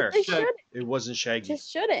counter. It wasn't Shaggy.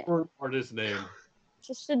 Just shouldn't. Or his name.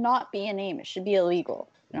 Just should not be a name. It should be illegal.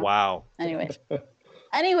 You know? Wow.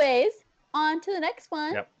 Anyways, on to the next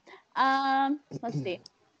one. Yep. Let's see.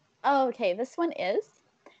 Oh, okay, this one is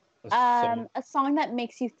a song that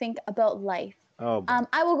makes you think about life. Oh.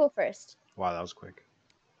 I will go first. Wow, that was quick.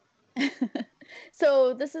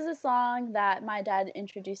 So this is a song that my dad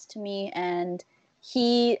introduced to me, and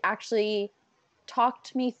he actually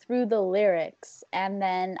talked me through the lyrics, and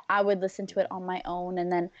then I would listen to it on my own,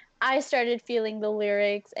 and then I started feeling the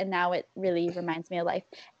lyrics, and now it really reminds me of life.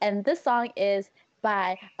 And this song is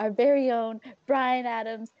by our very own Bryan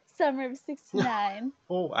Adams, Summer of '69.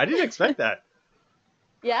 Oh, I didn't expect that.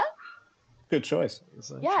 Yeah? Good choice.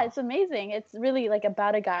 Yeah, it's amazing. It's really like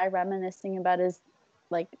about a guy reminiscing about his,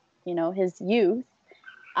 like, you know, his youth,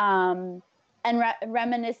 and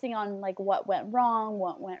reminiscing on like what went wrong,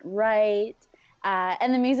 what went right,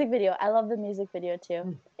 and the music video. I love the music video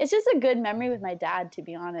too. It's just a good memory with my dad, to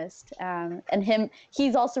be honest. And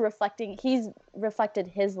he's reflected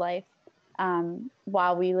his life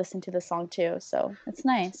while we listen to the song too. So it's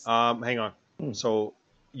nice. Hang on. So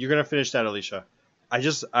you're gonna finish that, Alicia.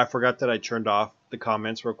 I forgot that I turned off the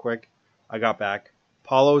comments real quick. I got back.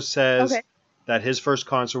 Paulo says that his first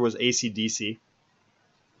concert was AC/DC.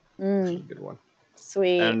 Mm. A good one.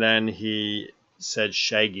 Sweet. And then he said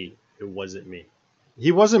Shaggy, it wasn't me.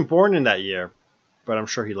 He wasn't born in that year, but I'm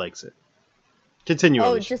sure he likes it. Continue.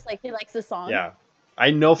 Oh, Alicia. just like he likes the song. Yeah.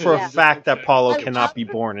 I know for a fact that Paulo cannot be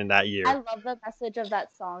born in that year. I love the message of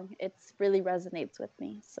that song. It really resonates with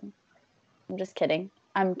me. So I'm just kidding.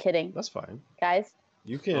 I'm kidding. That's fine. Guys.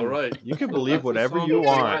 You can All right. You can believe whatever you of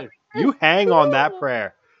want. You hang on that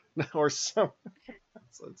prayer. Or some.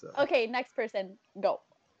 Okay, next person. Go.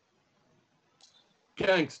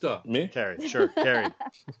 Gangsta. Me? Carrie. Sure, Carrie.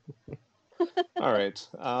 All right.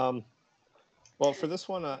 Well, for this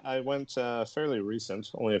one, I went fairly recent,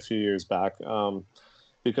 only a few years back,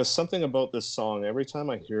 because something about this song, every time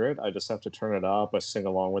I hear it, I just have to turn it up. I sing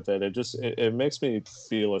along with it. It makes me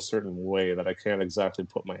feel a certain way that I can't exactly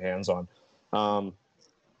put my hands on.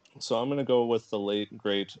 So I'm going to go with the late,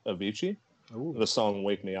 great Avicii, the song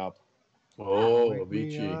Wake Me Up. Oh,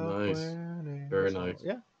 Avicii. Nice. Very nice.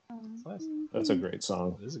 Yeah. Nice. That's a great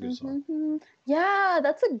song. It is a good song. Mm-hmm. Yeah,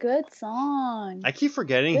 that's a good song. I keep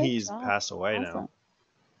forgetting Good he's song. passed away Awesome. now.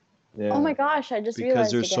 Yeah. Oh my gosh, I just Because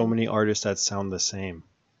realized there's so again. many artists that sound the same.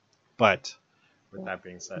 But with that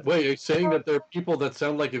being said. Wait, you're saying that there are people that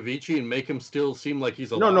sound like Avicii and make him still seem like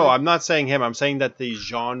he's alive? No, I'm not saying him. I'm saying that the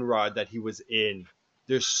genre that he was in,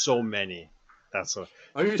 there's so many. That's what.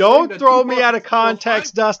 Don't throw me out of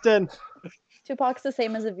context, Dustin. Tupac's the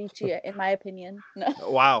same as Avicii, in my opinion. No.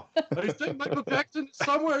 Wow. Are you saying Michael Jackson is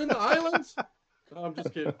somewhere in the islands? No, I'm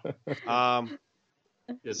just kidding.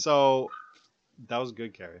 So that was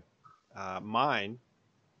good, Carrie. Mine,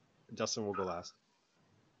 Dustin will go last.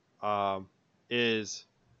 Is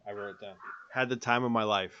I wrote it down. Had the time of my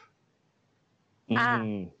life.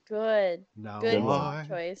 Mhm. Good. Now Good I song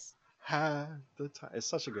choice. had the time. It's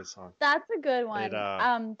such a good song. That's a good one. It,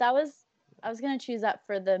 that was I was gonna choose that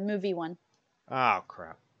for the movie one. Oh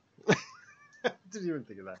crap! Didn't even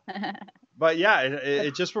think of that. But yeah,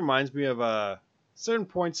 it just reminds me of certain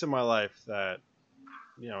points in my life that,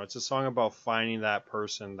 you know, it's a song about finding that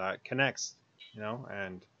person that connects, you know,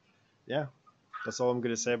 and yeah, that's all I'm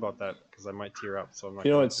gonna say about that because I might tear up. So I'm not.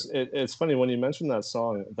 You know, it's funny when you mentioned that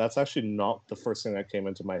song. That's actually not the first thing that came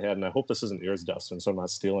into my head, and I hope this isn't yours, Dustin, so I'm not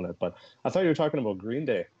stealing it. But I thought you were talking about Green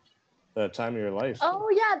Day, The Time of Your Life. Oh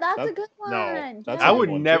yeah, that's a good one. No, that's I a would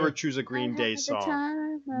good one, never too. choose a Green Day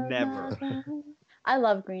song. Never. I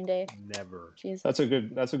love Green Day. Never. Jesus. That's a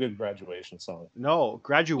good graduation song. No,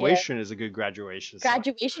 Graduation is a good graduation song.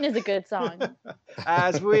 Graduation is a good song.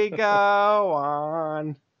 As we go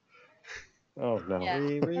on. Oh no. Yeah.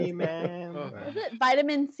 We remember. Was it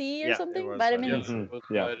Vitamin C or Yeah, something? it was Vitamin Vitamin C.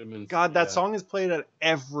 Yeah. Vitamins, God, that yeah. song is played at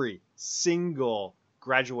every single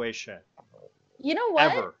graduation. You know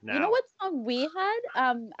what? Ever now. You know what song we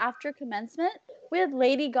had after commencement? We had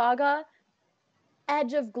Lady Gaga,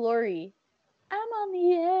 Edge of Glory. I'm on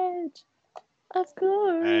the edge of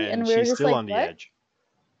glory. And we were she's just still like, on the what? edge.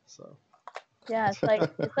 So Yeah, it's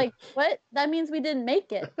like what? That means we didn't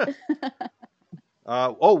make it.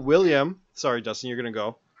 William. Sorry, Dustin, you're gonna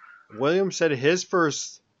go. William said his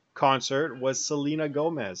first concert was Selena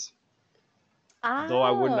Gomez. Though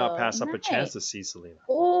I would not pass up a chance to see Selena.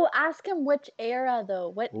 Oh, ask him which era though.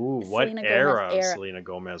 What Selena era Gomez of Selena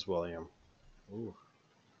Gomez, William? Ooh.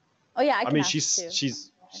 Oh yeah, I mean, ask too.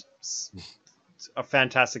 she's a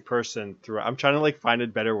fantastic person throughout. I'm trying to like find a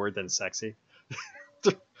better word than sexy.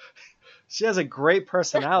 She has a great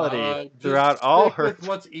personality throughout all her.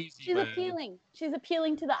 What's easy, She's man. appealing. She's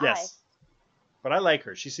appealing to the eye. Yes, but I like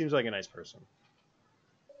her. She seems like a nice person.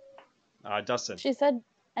 Dustin. She said,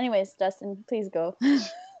 anyways, Dustin, please go.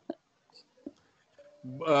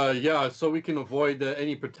 Yeah, so we can avoid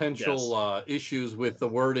any potential issues with the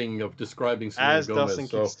wording of describing Selena As Gomez. Dustin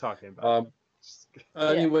keeps talking about.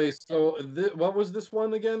 Anyway, so what was this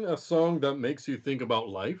one again? A song that makes you think about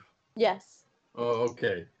life? Yes. Oh,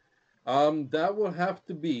 okay. That will have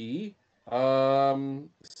to be Sun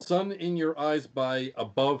in Your Eyes by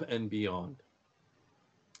Above and Beyond.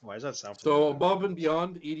 Why does that sound So familiar? Above and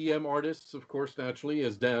Beyond, EDM artists, of course, naturally,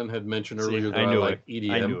 as Dan had mentioned earlier, that I knew like it.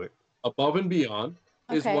 EDM. I knew it. Above and Beyond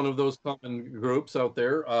is Okay. one of those common groups out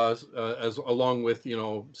there, as along with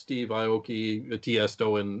Steve Aoki,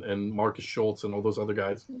 Tiesto, and Marcus Schultz, and all those other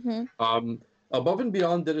guys. Mm-hmm. Above and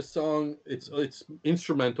Beyond did a song. It's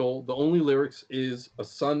instrumental. The only lyrics is a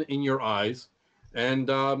sun in your eyes, and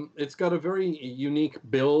it's got a very unique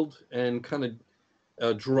build and kind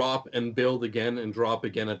of drop and build again and drop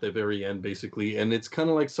again at the very end, basically. And it's kind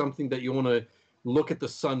of like something that you want to look at the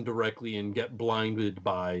sun directly and get blinded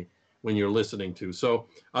by when you're listening to. So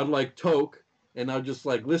I'd like Toke, and I'd just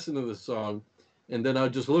like listen to the song, and then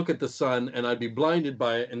I'd just look at the sun, and I'd be blinded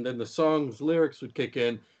by it, and then the song's lyrics would kick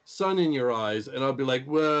in, "Sun in your eyes," and I'd be like,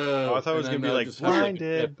 "Whoa!" Oh, I thought it was gonna be like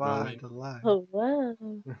blinded by the light. Oh, whoa!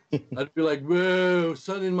 I'd be like, "Whoa,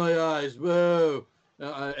 sun in my eyes, whoa!"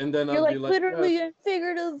 And then You're I'd be like, literally and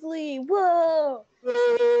figuratively, whoa!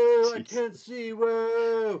 "Whoa, I can't see,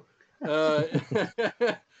 whoa!"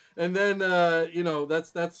 And then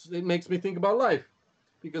that's it makes me think about life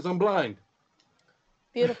because I'm blind.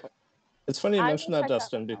 Beautiful. It's funny you mentioned that,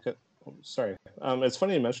 Dustin, because it's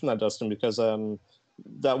funny you mentioned that, Dustin, because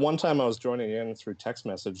that one time I was joining in through text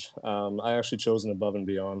message, I actually chose an Above and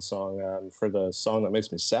Beyond song for the song that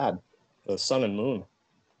makes me sad, the Sun and Moon.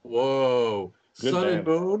 Whoa. Good Sun band. and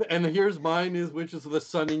Moon, and here's mine which is the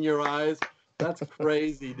sun in your eyes. That's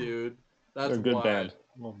crazy, dude. That's a good wild. band.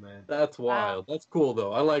 Oh man, that's wild. Wow. That's cool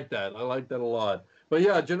though. I like that. I like that a lot. But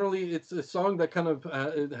yeah, generally it's a song that kind of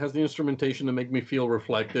it has the instrumentation to make me feel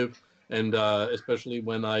reflective, and especially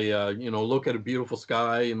when I look at a beautiful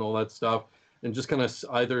sky and all that stuff, and just kind of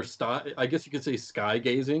either I guess you could say sky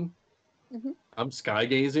gazing. Mm-hmm. I'm sky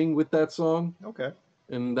gazing with that song. Okay.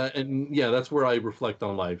 And that's where I reflect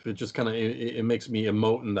on life. It just kind of it makes me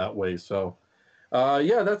emote in that way. So,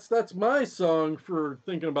 that's my song for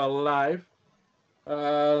thinking about life.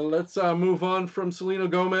 Let's move on from Selena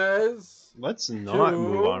Gomez. Let's not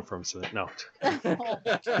move on from Selena. No.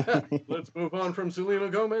 Let's move on from Selena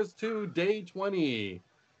Gomez to Day 20.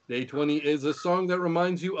 Day 20 is a song that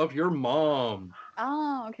reminds you of your mom.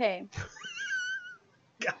 Oh, okay.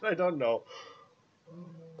 God, I don't know.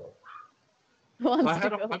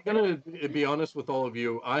 I'm going to be honest with all of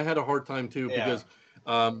you. I had a hard time too because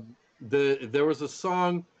there was a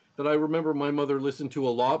song that I remember my mother listened to a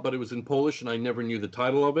lot, but it was in Polish and I never knew the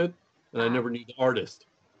title of it, and I never knew the artist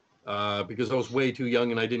because I was way too young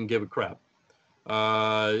and I didn't give a crap. But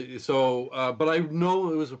I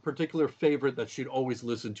know it was a particular favorite that she'd always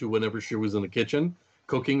listen to whenever she was in the kitchen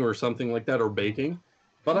cooking or something like that, or baking.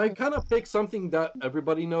 But I kind of picked something that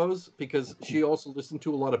everybody knows because she also listened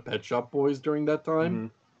to a lot of Pet Shop Boys during that time. Mm-hmm.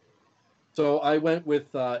 So I went with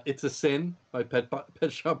 "It's a Sin" by Pet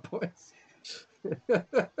Shop Boys.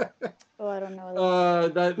 Oh, I don't know.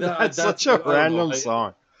 That's such a random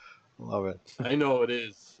song. Love it. I know it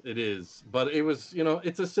is. It is. But it was,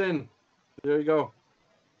 it's a sin. There you go.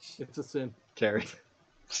 It's a sin. Carrie.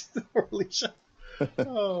 Alicia.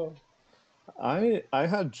 Oh. I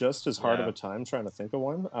had just as hard of a time trying to think of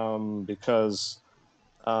one because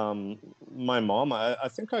my mom, I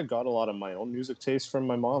think I got a lot of my own music taste from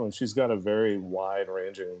my mom, and she's got a very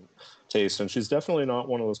wide-ranging taste, and she's definitely not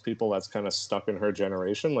one of those people that's kind of stuck in her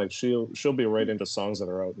generation. Like she'll be right into songs that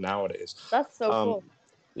are out nowadays. That's so cool.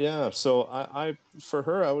 Yeah, so I for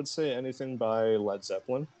her, I would say anything by Led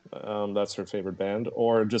Zeppelin. That's her favorite band,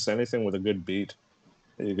 or just anything with a good beat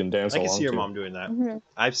that you can dance along to. I can see your mom doing that. Mm-hmm.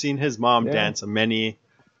 I've seen his mom dance many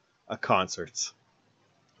concerts.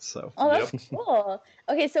 So. Oh, that's cool.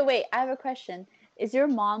 Okay, so wait, I have a question. Is your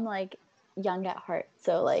mom like young at heart?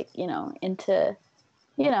 So like, into,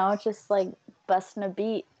 just like busting a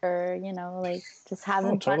beat or, like just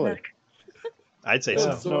having fun. I'd say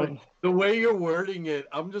so. The way you're wording it,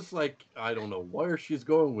 I'm just like, I don't know where she's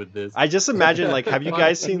going with this. I just imagine, like, have you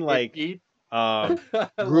guys seen, like,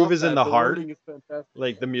 Groove is in the Heart?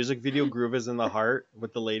 Like, the music video Groove is in the Heart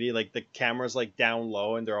with the lady, like, the camera's, like, down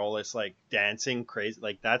low and they're all just, like, dancing crazy.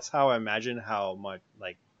 Like, that's how I imagine how much,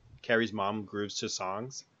 like, Carrie's mom grooves to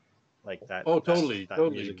songs. Like that. Oh, totally.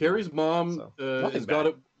 Carrie's mom has got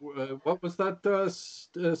it. What was that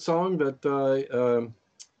song that...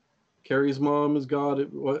 Carrie's mom has got it.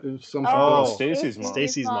 Stacey's mom.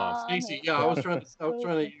 Stacey's mom. Stacey. Yeah, I was trying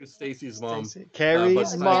to use Stacey's mom.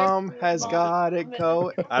 Carrie's mom has got it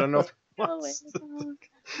going. I don't know.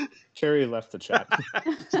 Carrie left the chat.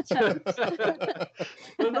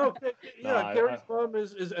 Carrie's mom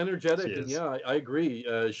is energetic, and I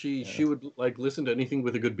agree. She would like listen to anything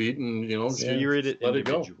with a good beat, and she let it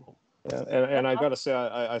go. Yeah, and I gotta say,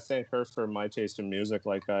 I thank her for my taste in music.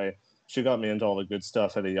 Like she got me into all the good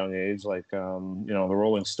stuff at a young age, like the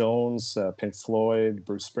Rolling Stones, Pink Floyd,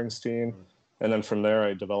 Bruce Springsteen, and then from there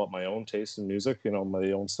I developed my own taste in music.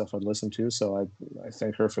 My own stuff I'd listen to. So I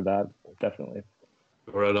thank her for that, definitely.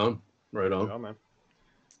 Right on. Man.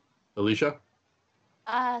 Alicia.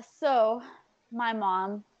 So my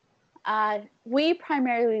mom, we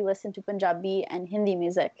primarily listen to Punjabi and Hindi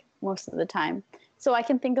music most of the time. So I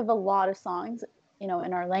can think of a lot of songs, in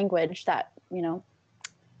our language that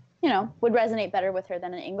would resonate better with her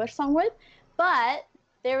than an English song would. But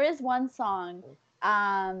there is one song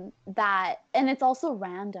that, and it's also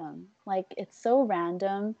random. Like, it's so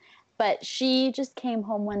random. But she just came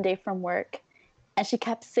home one day from work and she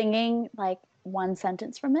kept singing, like, one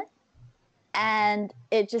sentence from it. And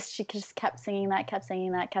she just kept singing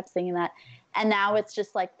that. And now it's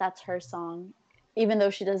just like, that's her song, even though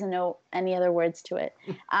she doesn't know any other words to it.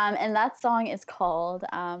 And that song is called,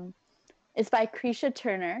 it's by Krisha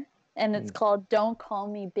Turner, and it's called Don't Call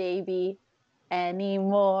Me Baby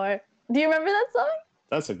Anymore. Do you remember that song?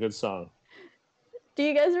 That's a good song. Do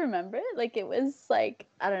you guys remember it? Like, it was like,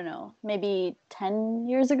 I don't know, maybe 10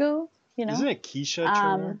 years ago, you know? Isn't it Keisha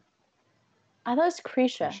Turner? I thought it was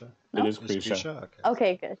Krisha. No? It is Krisha.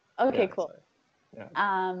 Okay, good. Okay, cool. Yeah.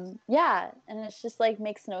 Yeah, and it's just like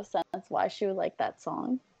makes no sense why she would like that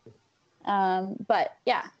song. But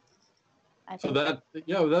yeah. I think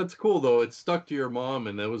that's cool though. It stuck to your mom,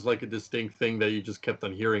 and that was like a distinct thing that you just kept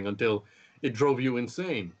on hearing until it drove you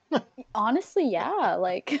insane. Honestly, yeah,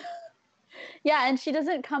 like yeah, and she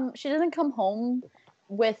doesn't come home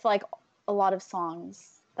with like a lot of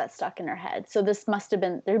songs that stuck in her head. So there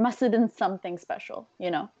must have been something special,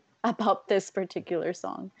 you know, about this particular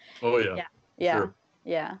song. Oh yeah. Yeah. Sure.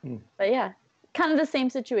 Yeah. But yeah, kind of the same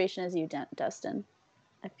situation as you, Dustin.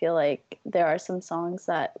 I feel like there are some songs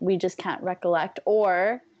that we just can't recollect,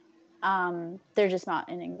 or they're just not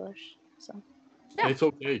in English. So yeah. It's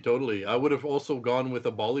okay, totally. I would have also gone with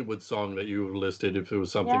a Bollywood song that you listed if it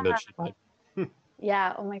was something that she liked.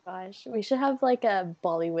 Yeah, oh my gosh. We should have like a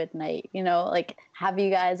Bollywood night, you know, like have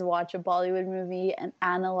you guys watch a Bollywood movie and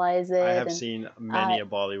analyze it. I have seen many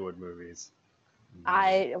Bollywood movies.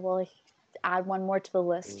 I will add one more to the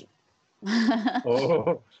list.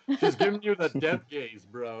 Oh, she's giving you the death gaze,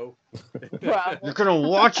 bro. You're gonna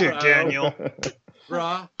watch it, Daniel.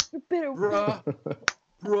 Bruh.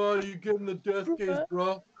 Bruh, you giving the death gaze,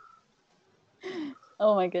 bro?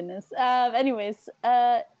 Oh my goodness. Anyways,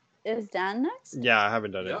 is Dan next? Yeah, I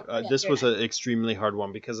haven't done it. This was an extremely hard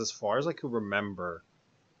one because as far as I could remember,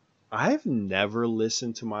 I've never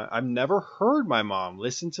heard my mom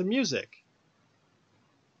listen to music.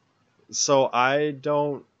 So I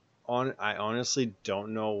honestly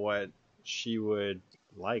don't know what she would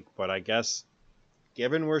like, but I guess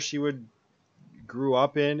given where she grew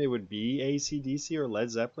up in, it would be AC/DC or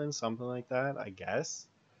Led Zeppelin, something like that, I guess.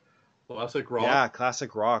 Classic rock? Yeah,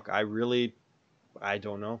 classic rock. I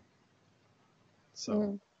don't know.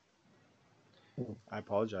 So I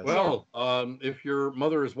apologize. Well, if your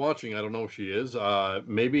mother is watching, I don't know if she is,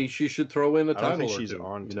 maybe she should throw in a title. I don't think she's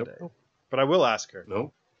on today, but I will ask her.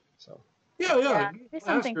 No? So yeah.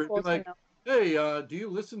 Something ask her, cool like, hey, do you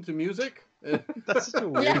listen to music? That's such a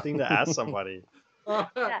weird thing to ask somebody.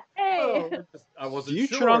 Hey. I wasn't Do you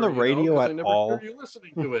sure, turn on the radio at all? You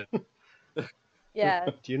listening to it. Yeah.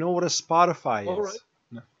 Do you know what a Spotify is? Right.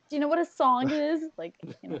 No. Do you know what a song is? Like,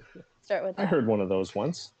 start with that. I heard one of those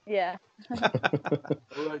once. Yeah.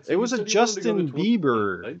 Right, so it was a Justin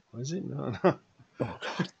Bieber. Right? Was it? No. Oh,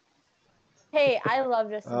 God. Hey, I love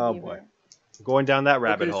Justin Bieber. Boy. Going down that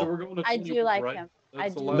rabbit hole. So we're going to I do like him.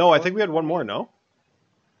 No, I think we had one more, no?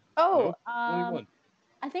 Oh, no?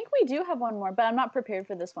 I think we do have one more, but I'm not prepared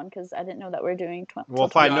for this one because I didn't know that we're doing 20. Well,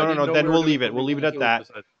 fine. No. Then we'll leave it. We'll leave it at that.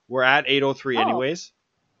 We're at 8:03 anyways.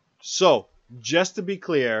 So, just to be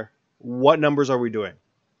clear, what numbers are we doing?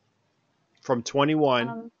 From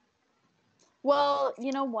 21. Well,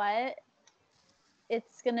 you know what?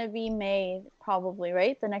 It's going to be May probably,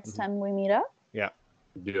 right? The next time we meet up? Yeah.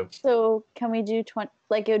 Yeah. So, can we do 20?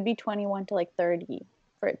 Like, it would be 21 to like 30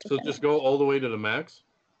 for it to finish. Just go all the way to the max?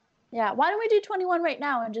 Yeah. Why don't we do 21 right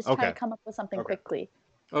now and just try to come up with something quickly?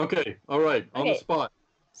 Okay. All right. On the spot.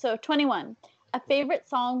 So, 21. A favorite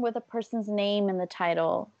song with a person's name in the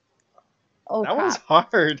title. Oh, that was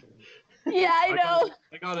hard. Yeah, I know.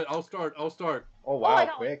 I got it. I'll start. Oh, wow.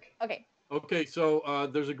 Quick. Okay, so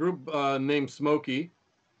there's a group named Smokey,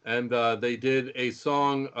 and they did a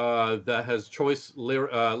song that has choice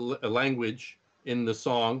language in the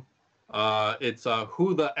song. It's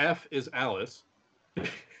Who the F is Alice?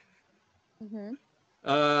 Mm-hmm.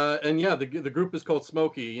 And yeah, the group is called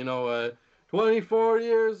Smokey. You know, 24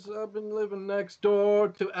 years I've been living next door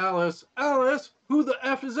to Alice. Alice, who the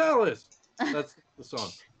F is Alice? That's the song.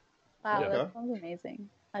 Wow, that sounds amazing.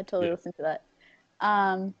 I totally listen to that.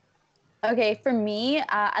 Okay, for me,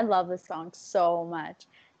 I love this song so much.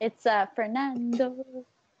 It's Fernando.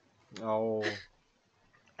 Oh.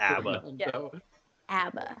 ABBA. Yeah.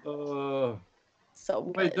 ABBA. So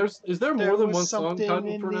good. Wait, is there more than one song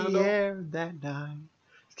titled Fernando? The air that night.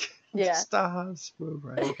 Yeah. Stars were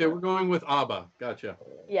bright. Okay, we're going with ABBA. Gotcha.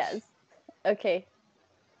 Yes. Okay.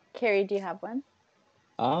 Carrie, do you have one?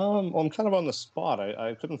 Well, I'm kind of on the spot.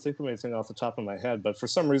 I couldn't think of anything off the top of my head, but for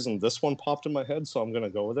some reason this one popped in my head, so I'm going to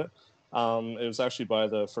go with it. It was actually by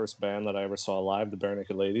the first band that I ever saw live, the Bare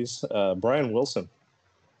Naked Ladies, Brian Wilson.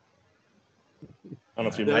 don't know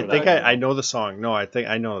if you I remember think that. I know the song. No, I think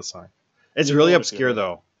I know the song. It's You really know it if you obscure heard it.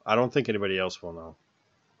 though. I don't think anybody else will know.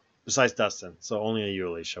 Besides Dustin. So only you,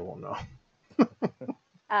 Alicia, will know.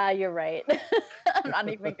 You're right. I'm not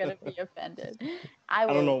even gonna be offended. I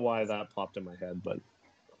don't know why that popped in my head, but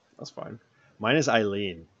That's fine. Mine is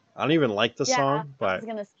Eileen. I don't even like the Yeah, song, I but was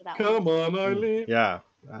gonna say that Come one. on, Eileen. yeah.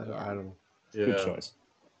 I Yeah. don't Yeah. good choice.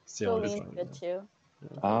 it's the only Jolene's song. good too.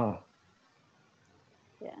 Ah,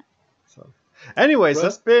 Yeah. So anyways, Well,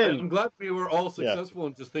 that's been I'm glad we were all successful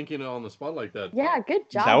in just thinking on the spot like that. Yeah, good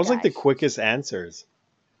job. that was like the guys. quickest answers.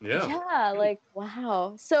 Yeah. Yeah, like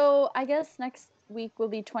wow. So I guess next week will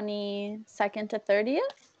be 22nd to 30th.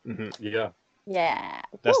 Yeah. Yeah.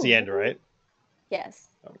 That's the Woo. end, right? Yes.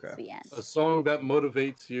 Okay. That's the end. A song that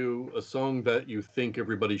motivates you, a song that you think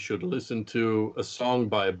everybody should listen to, a song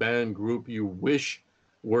by a band group you wish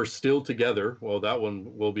were still together. Well, that one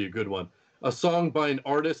will be a good one. A song by an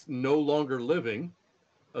artist no longer living,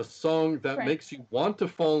 a song that Right. makes you want to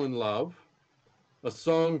fall in love, a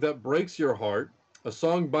song that breaks your heart, a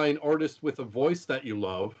song by an artist with a voice that you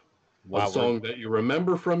love, Wow, a song that you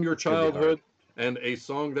remember from your gonna be hard. childhood, and a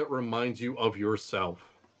song that reminds you of yourself.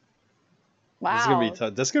 Wow. This is gonna be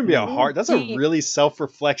tough. That's gonna be a hard. That's a Deep. really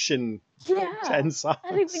self-reflection Yeah. 10 songs.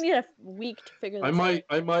 I think we need a week to figure this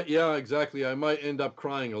I might, yeah, exactly. I might end up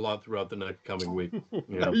crying a lot throughout the next coming week.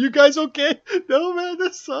 Yeah. Are you guys okay? No, man,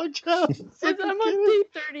 this song challenge. out. I'm on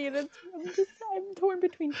day 30 and I'm torn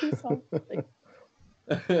between two songs. Like,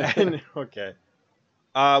 Okay.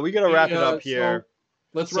 We gotta wrap it Yeah, up here.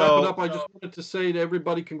 Let's wrap it up. I just wanted to say to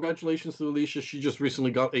everybody, congratulations to Alicia. She just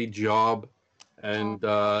recently got a job, and she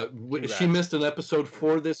Congrats. missed an episode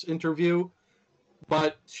for this interview,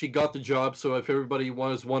 but she got the job. So if everybody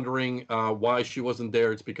was wondering why she wasn't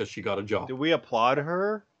there, it's because she got a job. Do we applaud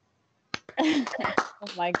her? oh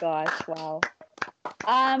my gosh! Wow.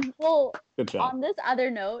 Well, good job. on this other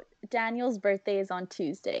note, Daniel's birthday is on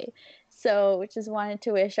Tuesday, so we just wanted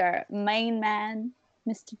to wish our main man,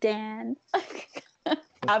 Mr. Dan,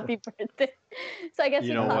 happy birthday. So I guess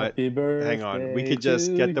You know what? Happy birthday. Hang on. We could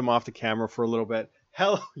just get them off the camera for a little bit.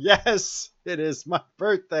 Hell, yes, it is my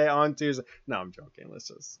birthday on Tuesday. No, I'm joking. Let's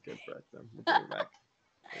just get back them. We'll bring it back.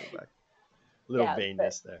 Bring it back. Little Yeah,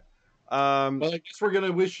 vainness there. Well, I guess we're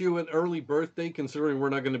gonna wish you an early birthday, considering we're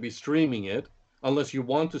not going to be streaming it, unless you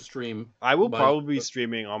want to stream. I will probably be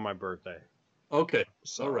streaming on my birthday. Okay.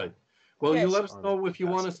 So, All right. Well, Yes. you let us know if you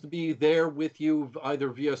want us to be there with you, either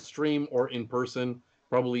via stream or in person.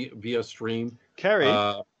 Probably via stream. Carrie,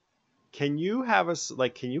 can you have us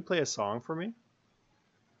like? Can you play a song for me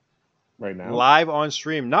right now. live on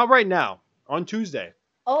stream? Not right now. On Tuesday.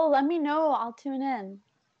 Oh, let me know. I'll tune in.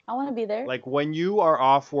 I want to be there. Like when you are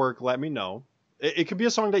off work, let me know. It could be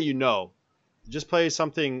a song that you know. Just play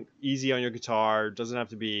something easy on your guitar. Doesn't have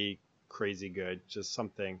to be crazy good. Just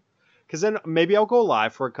something. Because then maybe I'll go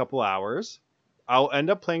live for a couple hours. I'll end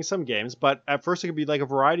up playing some games, but at first it could be like a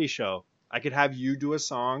variety show. I could have you do a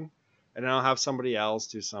song, and then I'll have somebody else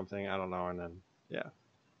do something. I don't know, and then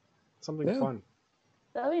something fun.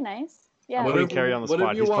 That'll be nice. Yeah. I'm gonna carry on the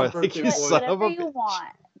spot. He's probably like, you son of Whatever a you bitch.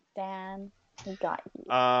 want, Dan. We got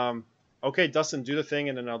you. Okay, Dustin, do the thing,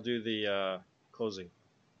 and then I'll do the closing.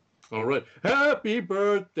 All right. Happy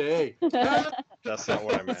birthday. That's not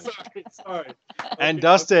what I meant. Sorry. And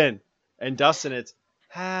Okay. Dustin, it's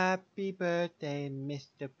happy birthday,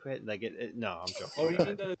 Mr. Pret. Like no, I'm joking. Oh, you Go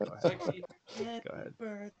mean ahead. the Go ahead. sexy Go ahead.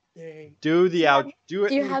 birthday. Do the out. Do it.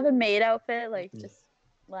 Do you have a maid outfit, like just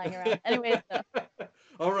lying around? Anyways,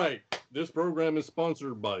 All right. This program is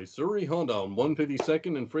sponsored by Surrey Honda on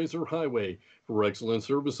 152nd and Fraser Highway. For excellent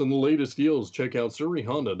service and the latest deals, check out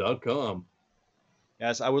surreyhonda.com.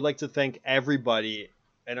 Yes, I would like to thank everybody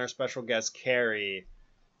and our special guest Carrie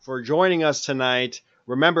for joining us tonight.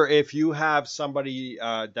 Remember, if you have somebody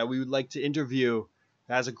that we would like to interview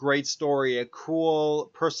that has a great story, a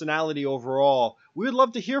cool personality overall, we would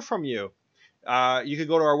love to hear from you. You can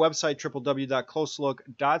go to our website,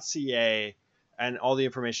 www.closelook.ca, and all the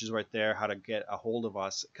information is right there, how to get a hold of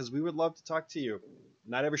us, because we would love to talk to you.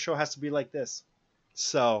 Not every show has to be like this.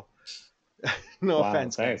 So, no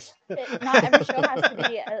offense, thanks. not every show has to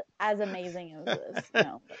be as amazing as this.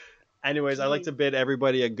 No. Anyways, I'd like to bid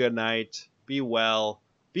everybody a good night. Be well.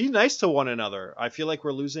 Be nice to one another. I feel like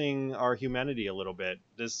we're losing our humanity a little bit.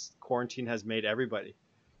 This quarantine has made everybody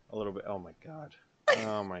a little bit. Oh my God.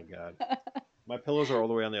 Oh my God. My pillows are all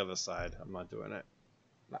the way on the other side. I'm not doing it.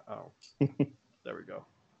 Oh. There we go.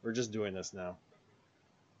 We're just doing this now.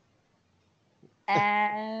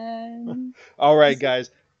 And All right, guys.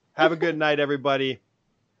 Have a good night, everybody.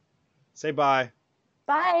 Say bye.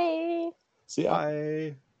 bye. See ya.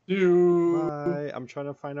 Bye. You. Bye. I'm trying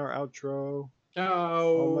to find our outro.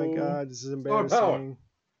 Oh my god, this is embarrassing.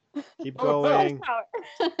 Keep going.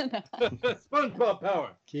 SpongeBob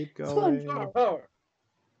power. Keep going. Star power.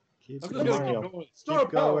 Keep going.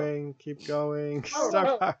 Keep going. Keep going.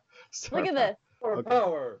 Star power. Look at this. Star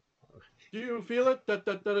power. Do you feel it? That's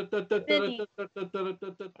awesome.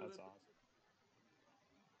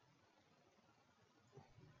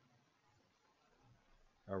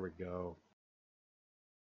 There we go.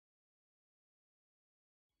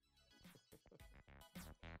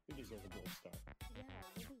 You deserve a gold star. Yeah,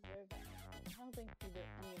 you deserve it. I don't think any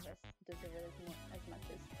of us deserve it as much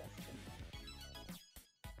as Justin.